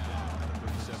 brings him down at the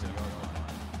 37-yard line.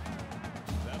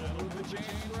 That'll move the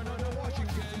chains for another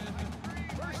Washington.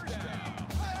 1st down.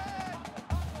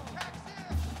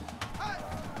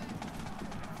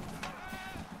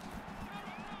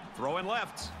 Throwing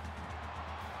left.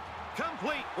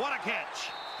 Complete. What a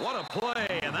catch. What a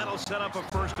play, and that'll set up a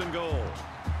 1st and goal.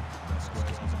 That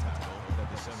squares on the tackle at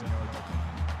the 7-yard line.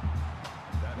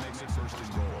 That makes it 1st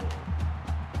and goal.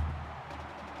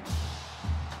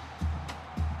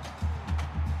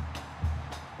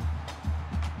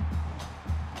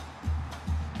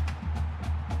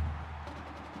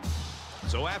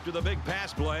 So after the big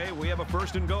pass play, we have a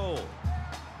 1st and goal.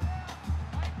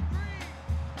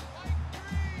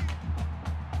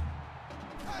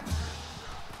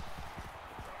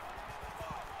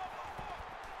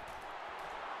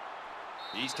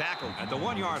 He's tackled at the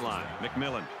 1-yard line.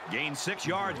 McMillan gains 6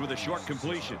 yards with a short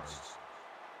completion.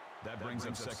 That brings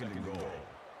up 2nd and goal.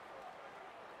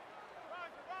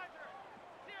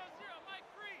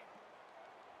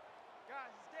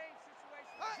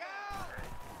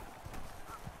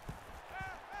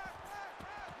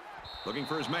 Looking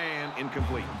for his man,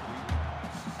 incomplete.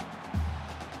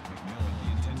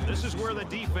 This is where the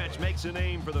defense makes a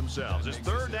name for themselves. It's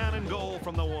 3rd down and goal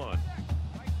from the 1.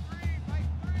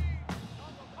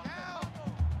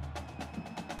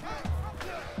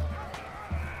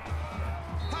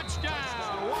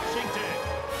 Touchdown, Washington.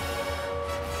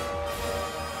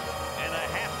 And a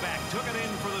halfback took it in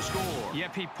for the score.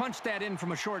 Yep, he punched that in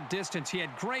from a short distance. He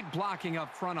had great blocking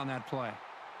up front on that play.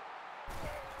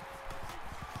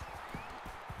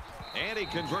 And he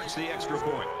converts the extra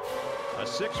point. A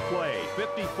 6-play,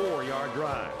 54-yard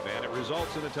drive, and it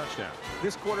results in a touchdown.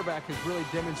 This quarterback has really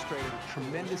demonstrated a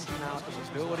tremendous amount of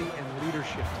ability and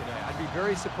leadership today. I'd be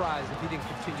very surprised if he didn't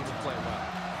continue to play well.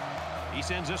 He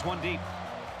sends this one deep.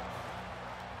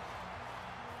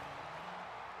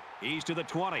 He's to the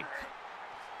 20.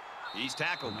 He's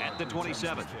tackled at the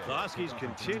 27. The Huskies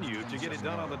continue to get it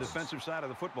done on the defensive side of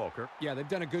the football, Kirk. Yeah, they've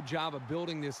done a good job of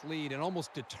building this lead and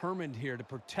almost determined here to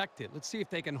protect it. Let's see if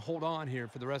they can hold on here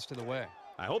for the rest of the way.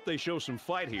 I hope they show some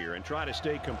fight here and try to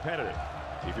stay competitive.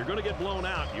 If you're going to get blown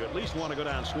out, you at least want to go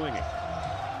down swinging.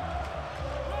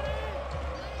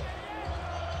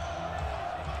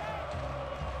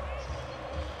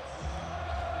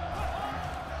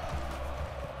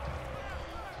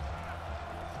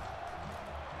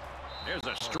 There's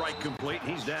a strike complete.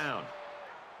 He's down.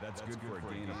 That's good for a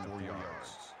gain of 4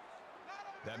 yards.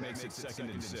 That makes it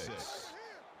 2nd and 6.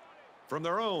 From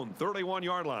their own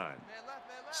 31-yard line.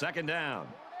 2nd down.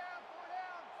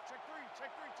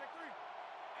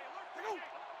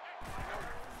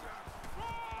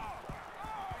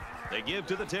 They give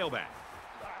to the tailback.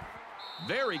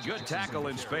 Very good tackle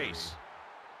in space.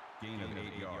 Gain of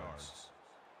 8 yards.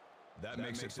 That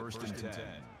makes it 1st and 10.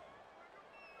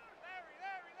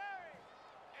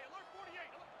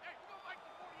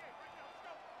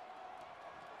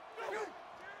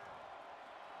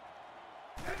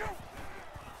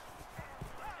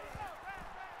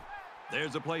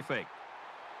 There's a play fake.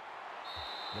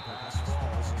 The pass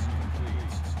falls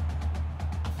incomplete.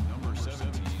 Number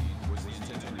 17 was the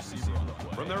intended receiver on the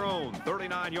play. from their own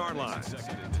 39-yard line.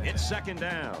 It's second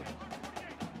down.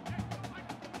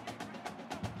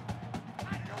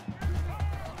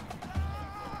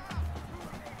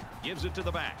 Gives it to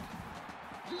the back.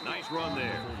 Nice run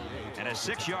there. And a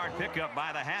 6-yard pickup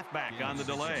by the halfback on the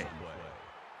delay.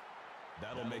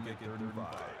 That'll make it 3rd and 5.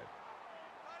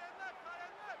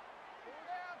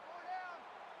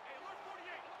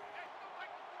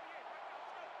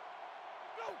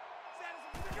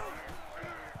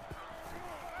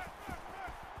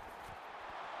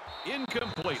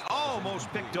 Incomplete.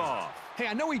 Almost picked off. Hey,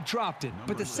 I know he dropped it,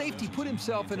 but the safety put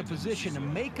himself in a position to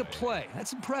make a play.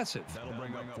 That's impressive. That'll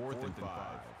bring up 4th and 5.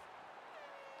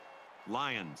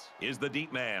 Lyons is the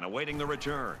deep man awaiting the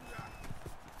return.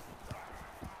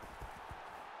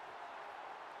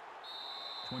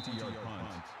 20-yard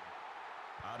punt.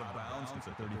 Out of bounds at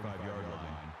the 35-yard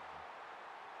line.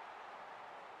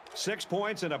 6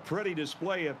 points and a pretty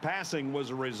display of passing was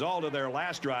a result of their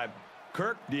last drive.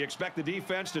 Kirk, do you expect the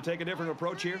defense to take a different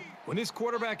approach here? When this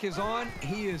quarterback is on,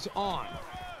 he is on.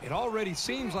 It already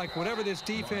seems like whatever this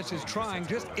defense is trying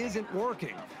just isn't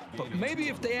working. But maybe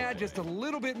if they add just a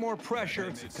little bit more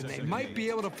pressure, then they might be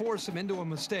able to force them into a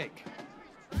mistake.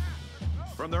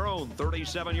 From their own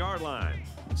 37-yard line,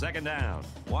 second down.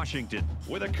 Washington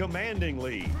with a commanding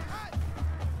lead.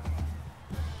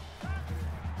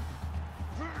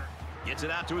 Gets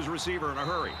it out to his receiver in a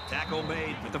hurry. Tackle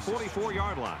made at the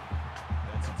 44-yard line.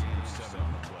 That's a gain of 7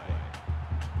 on the play.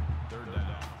 3rd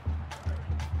down.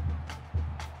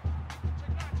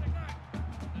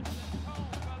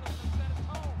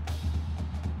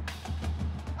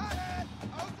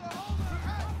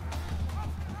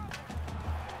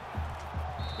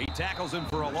 He tackles him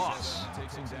for a loss.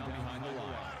 Takes him down behind the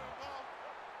line.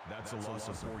 That's a loss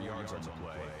of 4 yards on the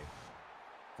play.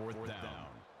 4th down.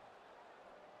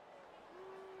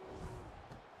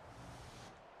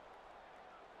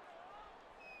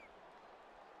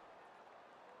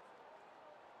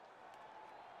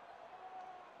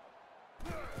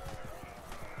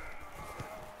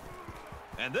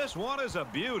 And this one is a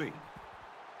beauty.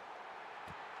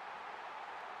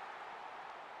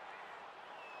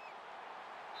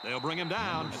 They'll bring him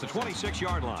down at the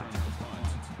 26-yard line.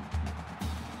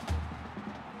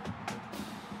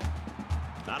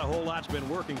 Not a whole lot's been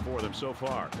working for them so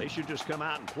far. They should just come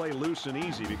out and play loose and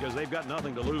easy because they've got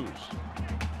nothing to lose.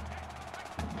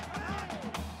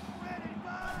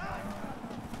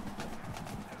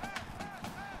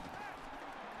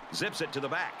 Zips it to the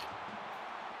back.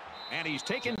 And he's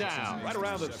taken down right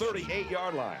around the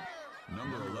 38-yard line.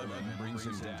 Number 11 brings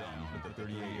him down at the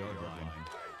 38-yard line.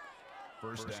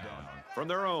 1st down. From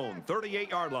their own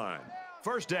 38-yard line.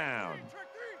 1st down.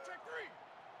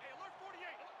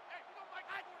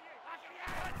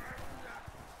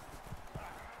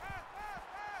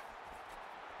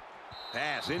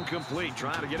 Pass incomplete,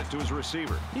 trying to get it to his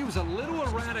receiver. He was a little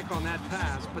erratic on that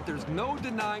pass, but there's no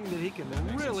denying that he can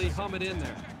really hum it in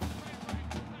there.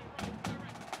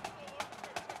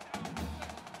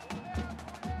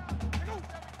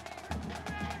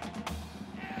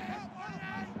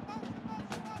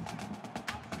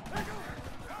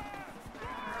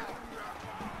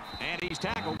 And he's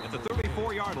tackled at the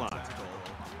 34-yard line.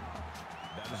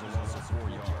 That is a loss of 4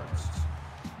 yards.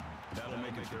 That'll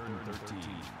make it 3rd and 13.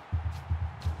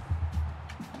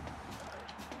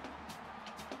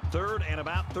 3rd and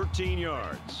about 13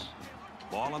 yards.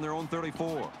 Ball on their own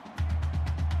 34.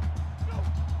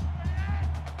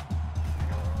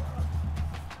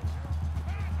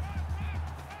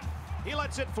 He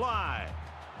lets it fly.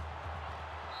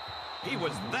 He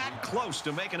was that close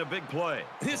to making a big play.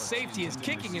 This safety is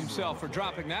kicking himself for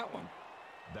dropping that one.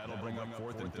 That'll bring up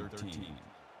 4th and 13.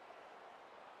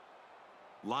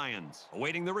 Lions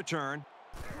awaiting the return.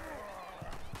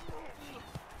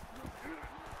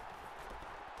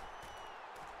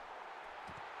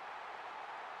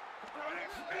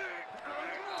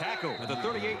 Tackle at the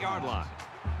 38-yard line.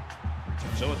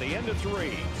 So at the end of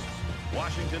 3,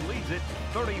 Washington leads it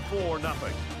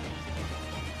 34-0.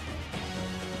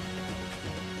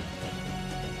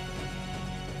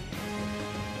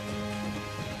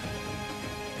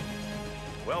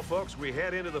 Well, folks, we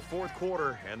head into the 4th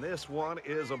quarter, and this one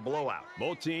is a blowout.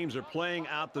 Both teams are playing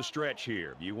out the stretch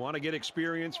here. You want to get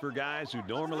experience for guys who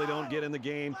normally don't get in the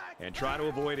game and try to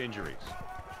avoid injuries.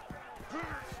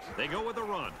 They go with a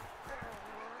run.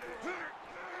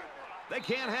 They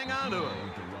can't hang on to it.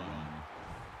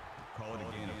 Call it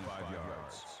a gain of 5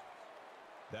 yards.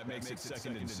 That makes it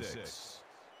 2nd and 6.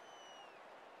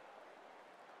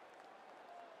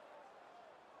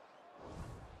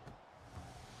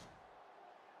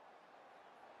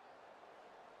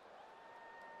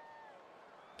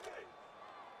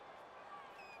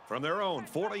 From their own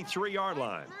 43-yard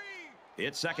line.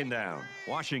 It's second down.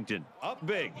 Washington up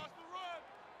big.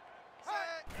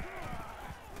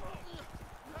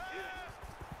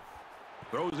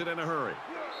 Throws it in a hurry.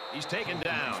 He's taken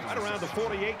down right around the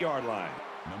 48-yard line.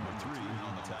 Number 3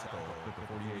 on the tackle at the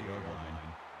 48-yard line.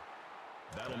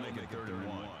 That'll make it 3rd and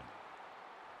 1.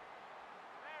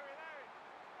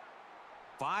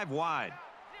 5 wide.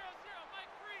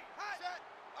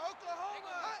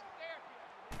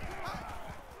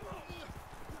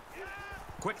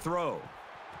 Quick throw.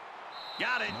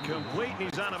 Got it. Complete, and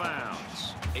he's out of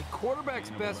bounds. A quarterback's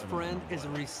best friend is a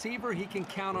receiver he can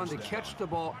count on to catch the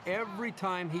ball every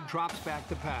time he drops back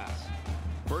to pass.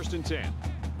 1st and 10.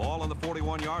 Ball on the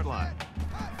 41-yard line.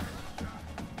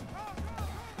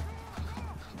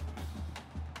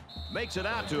 Makes it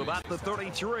out to about the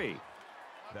 33.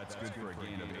 That's good for a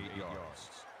gain of 8 yards.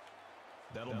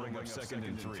 That'll bring up 2nd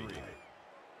and 3. Man left,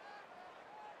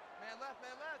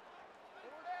 man left. 4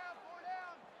 down.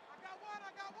 I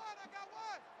got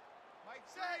one. Mike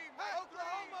say,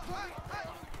 Oklahoma.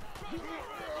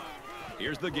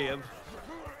 Here's the give.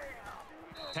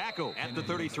 Tackle at the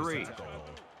 33.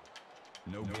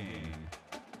 No gain.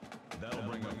 That'll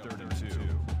bring up 3rd and 2.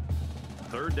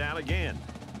 3rd down again.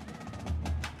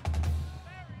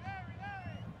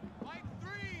 Mike 3.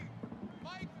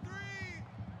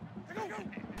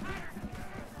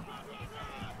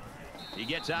 He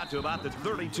gets out to about the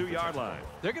 32-yard line.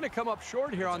 They're going to come up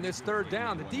short here on this 3rd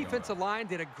down. The defensive line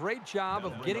did a great job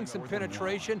of getting some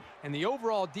penetration, and the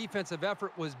overall defensive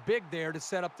effort was big there to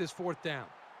set up this 4th down.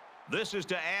 This is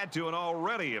to add to an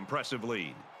already impressive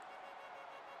lead.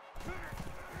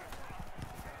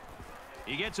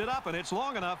 He gets it up, and it's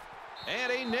long enough.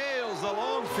 And he nails the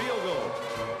long field goal.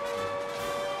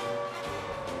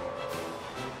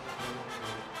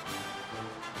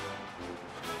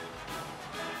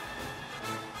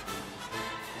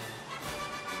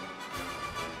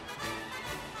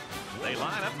 They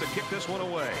line up to kick this one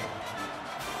away.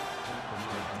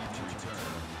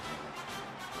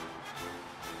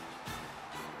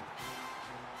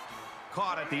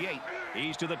 Caught at the 8.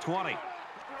 He's to the 20.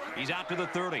 He's out to the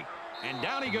 30. And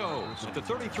down he goes at the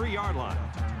 33-yard line.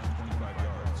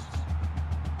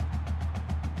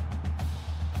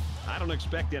 I don't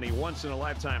expect any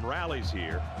once-in-a-lifetime rallies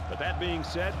here, but that being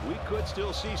said, we could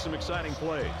still see some exciting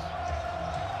plays.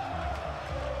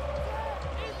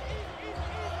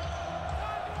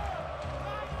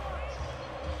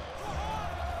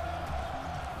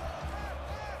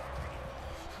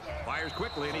 Fires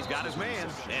quickly, and he's got his man,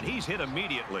 and he's hit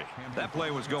immediately. That play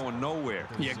was going nowhere.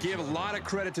 Yeah, give a lot of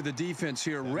credit to the defense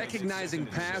here, recognizing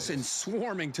pass and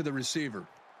swarming to the receiver.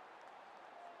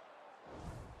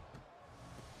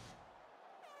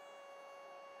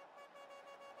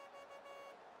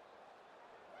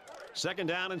 Second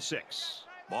down and 6.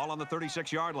 Ball on the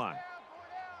 36-yard line.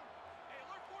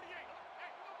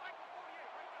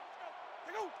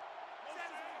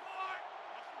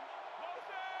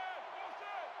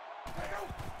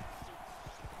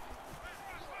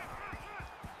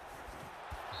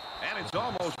 And it's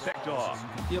almost picked off.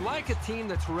 You like a team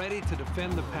that's ready to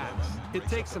defend the pass. It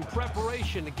takes some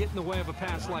preparation to get in the way of a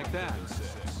pass like that.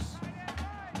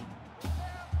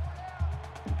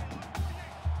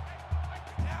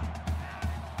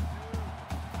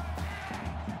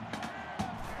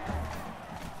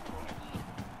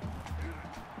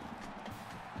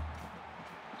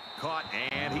 Caught,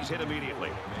 and he's hit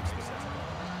immediately.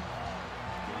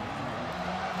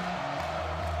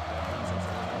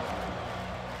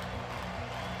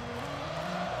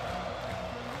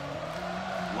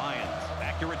 Lions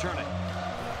back to return it.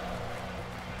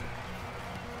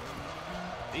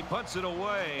 He puts it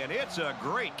away, and it's a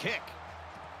great kick.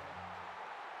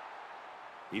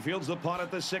 He fields the punt at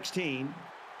the 16.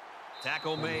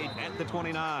 Tackle made at the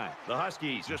 29. The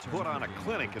Huskies just put on a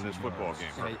clinic in this football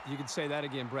game. Hey, you can say that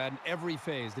again, Brad. In every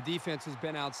phase, the defense has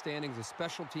been outstanding. The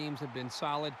special teams have been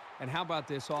solid. And how about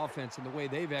this offense and the way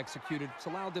they've executed? It's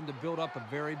allowed them to build up a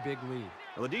very big lead.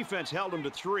 Well, the defense held them to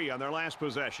 3 on their last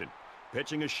possession.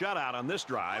 Pitching a shutout on this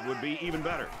drive would be even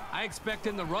better. I expect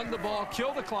him to run the ball,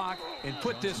 kill the clock, and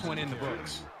put this one in the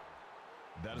books.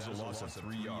 That is a loss of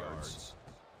 3 yards.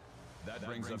 That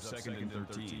brings up 2nd and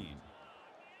 13.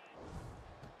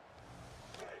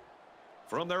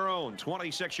 From their own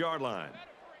 26-yard line.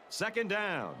 Second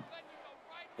down.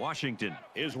 Washington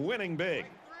is winning big.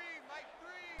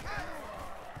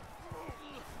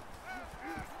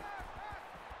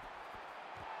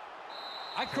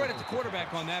 I credit the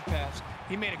quarterback on that pass.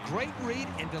 He made a great read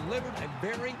and delivered a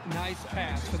very nice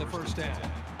pass for the first down.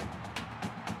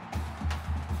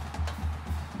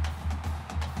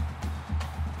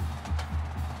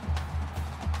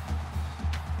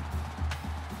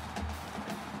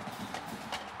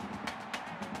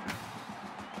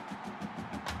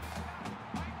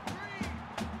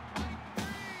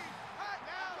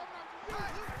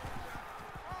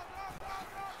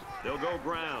 They'll go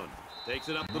ground. Takes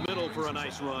it up the middle for a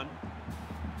nice run.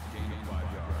 Gaining 5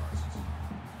 yards.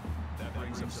 That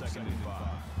brings up 2nd and 5.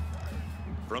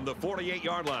 From the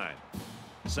 48-yard line.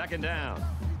 2nd down.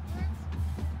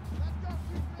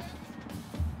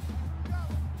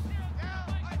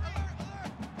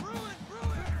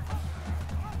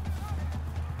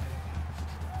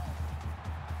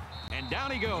 And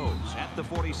down he goes at the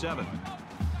 47.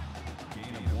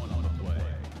 Gain of 1 on the play.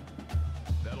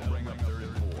 That'll bring up 3rd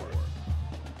and 4.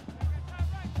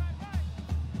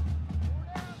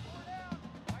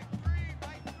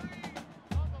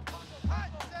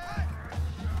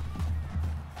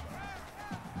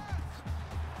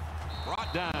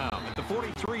 Brought down at the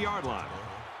 43-yard line.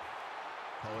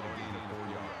 Call it a gain of 4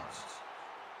 yards.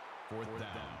 4th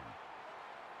down.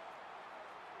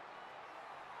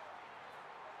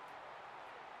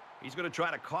 He's going to try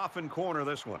to coffin corner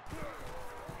this one.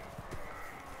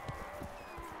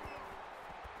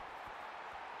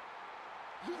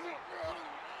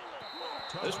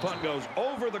 This punt goes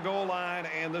over the goal line,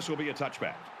 and this will be a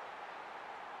touchback.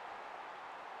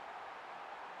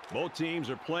 Both teams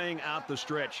are playing out the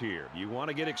stretch here. You want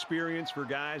to get experience for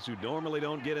guys who normally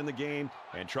don't get in the game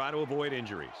and try to avoid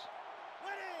injuries.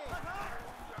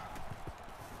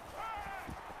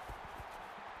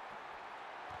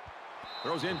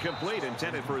 Throws incomplete,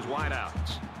 intended for his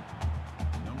wideouts.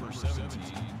 Number 17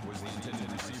 was the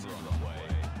intended receiver on the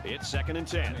play. It's 2nd and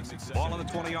 10. Ball on the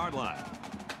 20-yard line.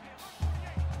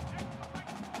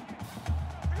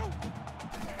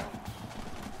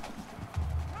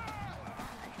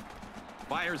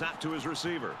 Fires out to his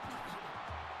receiver.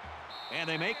 And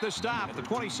they make the stop at the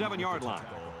 27-yard line.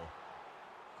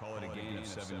 Call it a gain of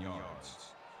 7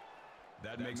 yards.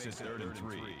 That makes it 3rd and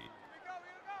 3.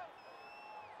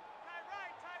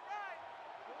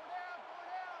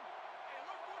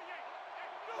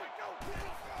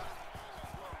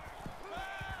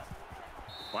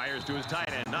 Fires to his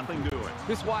tight end, nothing doing.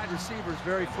 This wide receiver is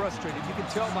very frustrated. You can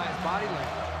tell by his body language.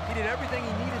 He did everything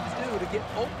he needed to do to get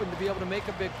open to be able to make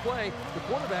a big play. The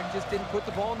quarterback just didn't put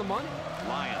the ball in the money.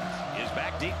 Lyons is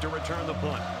back deep to return the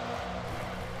punt.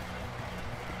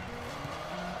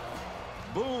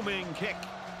 Booming kick.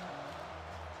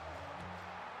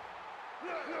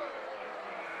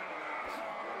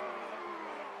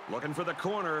 Looking for the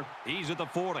corner. He's at the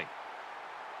 40.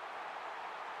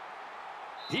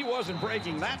 He wasn't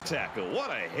breaking that tackle. What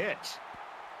a hit.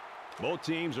 Both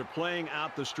teams are playing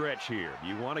out the stretch here.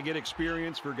 You want to get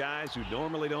experience for guys who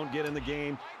normally don't get in the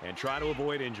game and try to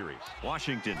avoid injuries.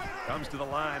 Washington comes to the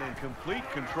line in complete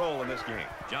control in this game.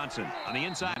 Johnson on the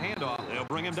inside handoff. They'll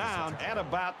bring him down at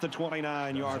about the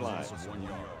 29-yard line. 1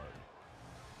 yard.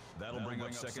 That'll bring up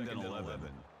 2nd and 11.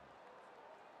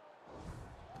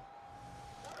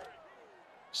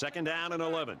 2nd down and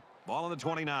 11. Ball on the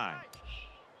 29.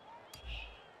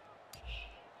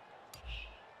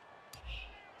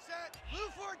 Set. Blue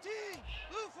 14.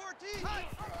 Blue 14.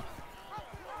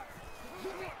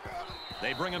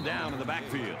 They bring him down in the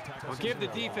backfield. Well, give the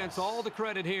defense all the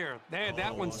credit here. They had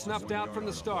that one snuffed out from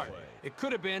the start. It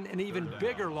could have been an even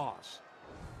bigger loss.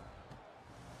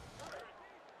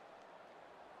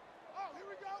 Oh, here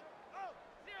we go. Oh.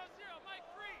 0-0, Mike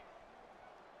free.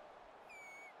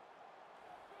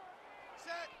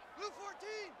 Set. Blue 14.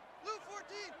 Blue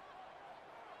 14.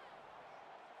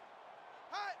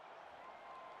 Hot.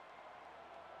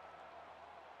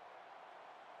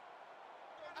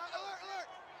 Alert, alert.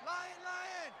 Lion,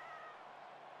 lion.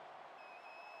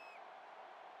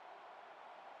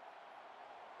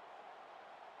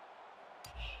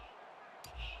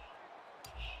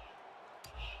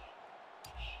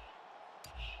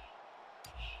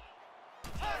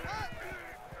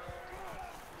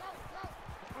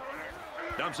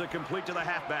 Dumps it complete to the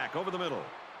halfback over the middle.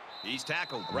 He's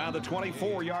tackled around the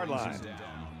 24-yard line.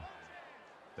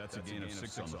 That's a gain of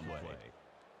 6 on the play.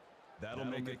 That'll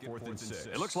make it 4th and 6.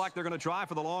 It looks like they're going to try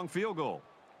for the long field goal.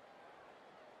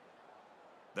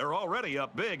 They're already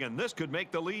up big, and this could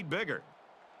make the lead bigger.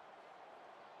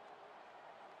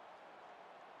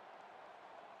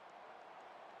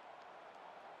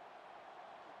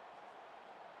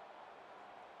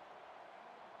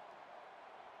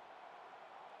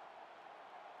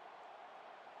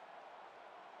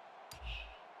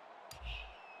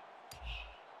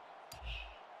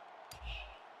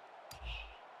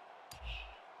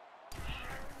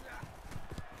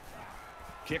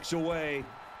 Kicks away,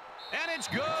 and it's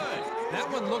good.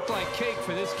 That one looked like cake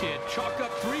for this kid. Chalk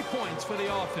up 3 points for the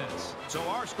offense. So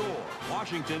our score,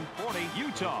 Washington 40,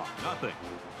 Utah nothing.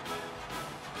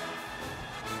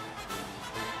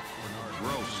 Bernard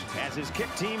Gross has his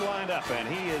kick team lined up, and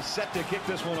he is set to kick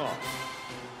this one off.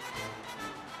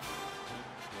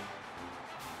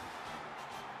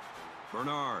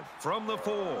 Bernard from the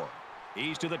 4.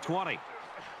 He's to the 20.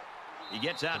 He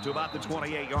gets out to about the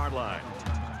 28-yard line.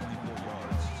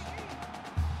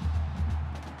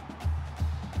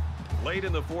 Late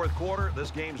in the fourth quarter, this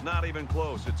game's not even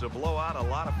close. It's a blowout. A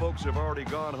lot of folks have already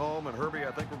gone home, and Herbie,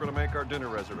 I think we're going to make our dinner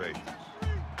reservations.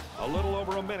 A little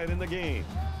over a minute in the game.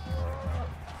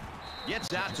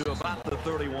 Gets out to about the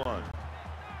 31. Gain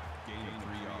of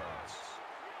 3 yards.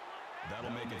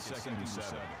 That'll make it 2nd and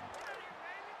 7.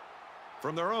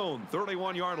 From their own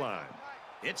 31-yard line,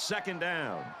 it's 2nd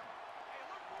down.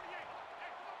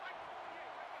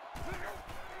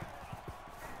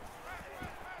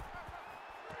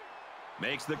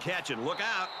 Makes the catch, and look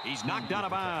out. He's knocked out of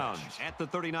bounds at the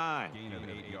 39. Gain of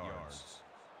 8 yards.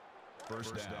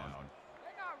 First down.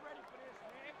 They're not ready for this,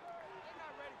 man. They're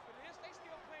not ready for this. They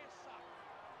still playing soccer.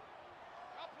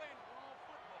 Y'all playing the wrong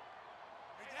football.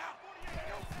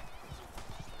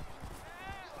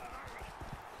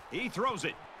 He throws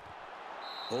it.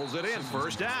 Pulls it in.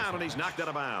 First down, and he's knocked out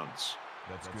of bounds.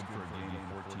 That's good for a gain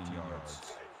of 14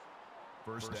 yards.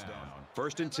 First down.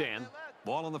 1st and 10.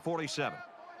 Ball on the 47.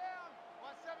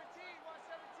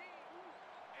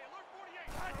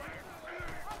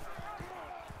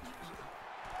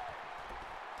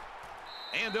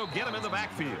 And they'll get him in the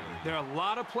backfield. There are a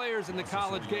lot of players in the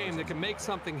college game that can make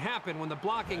something happen when the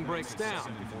blocking breaks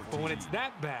down. But when it's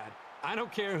that bad, I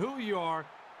don't care who you are,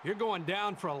 you're going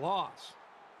down for a loss.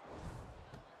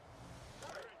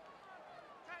 Tight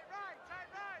right, tight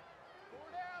right. 4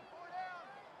 down, 4 down.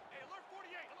 Hey, alert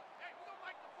 48. Hey, we don't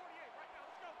like the 48 right now.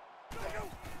 Let's go.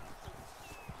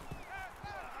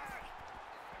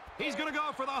 He's going to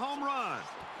go for the home run.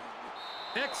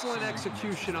 Excellent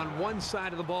execution on one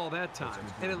side of the ball that time.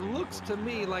 And it looks to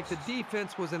me like the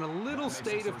defense was in a little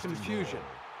state of confusion.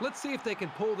 Let's see if they can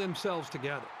pull themselves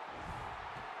together.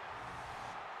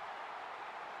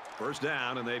 First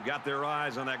down, and they've got their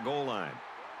eyes on that goal line.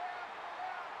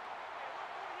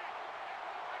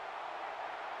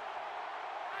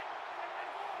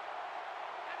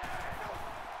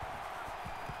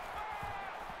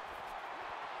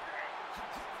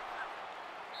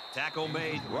 Tackle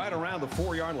made right around the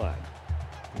 4-yard line.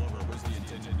 Glover was the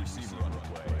intended receiver on the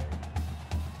play.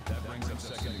 That brings up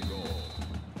 2nd and goal.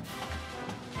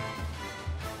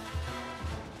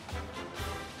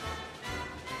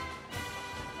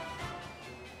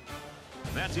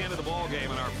 And that's the end of the ball game,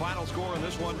 and our final score in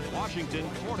this one, Washington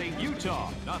 40,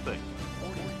 Utah nothing.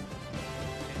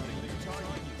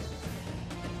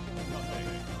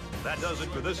 That does it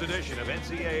for this edition of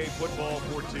NCAA Football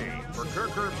 14. For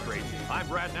Kirk Herbstreit, I'm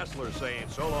Brad Nessler saying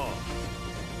so long.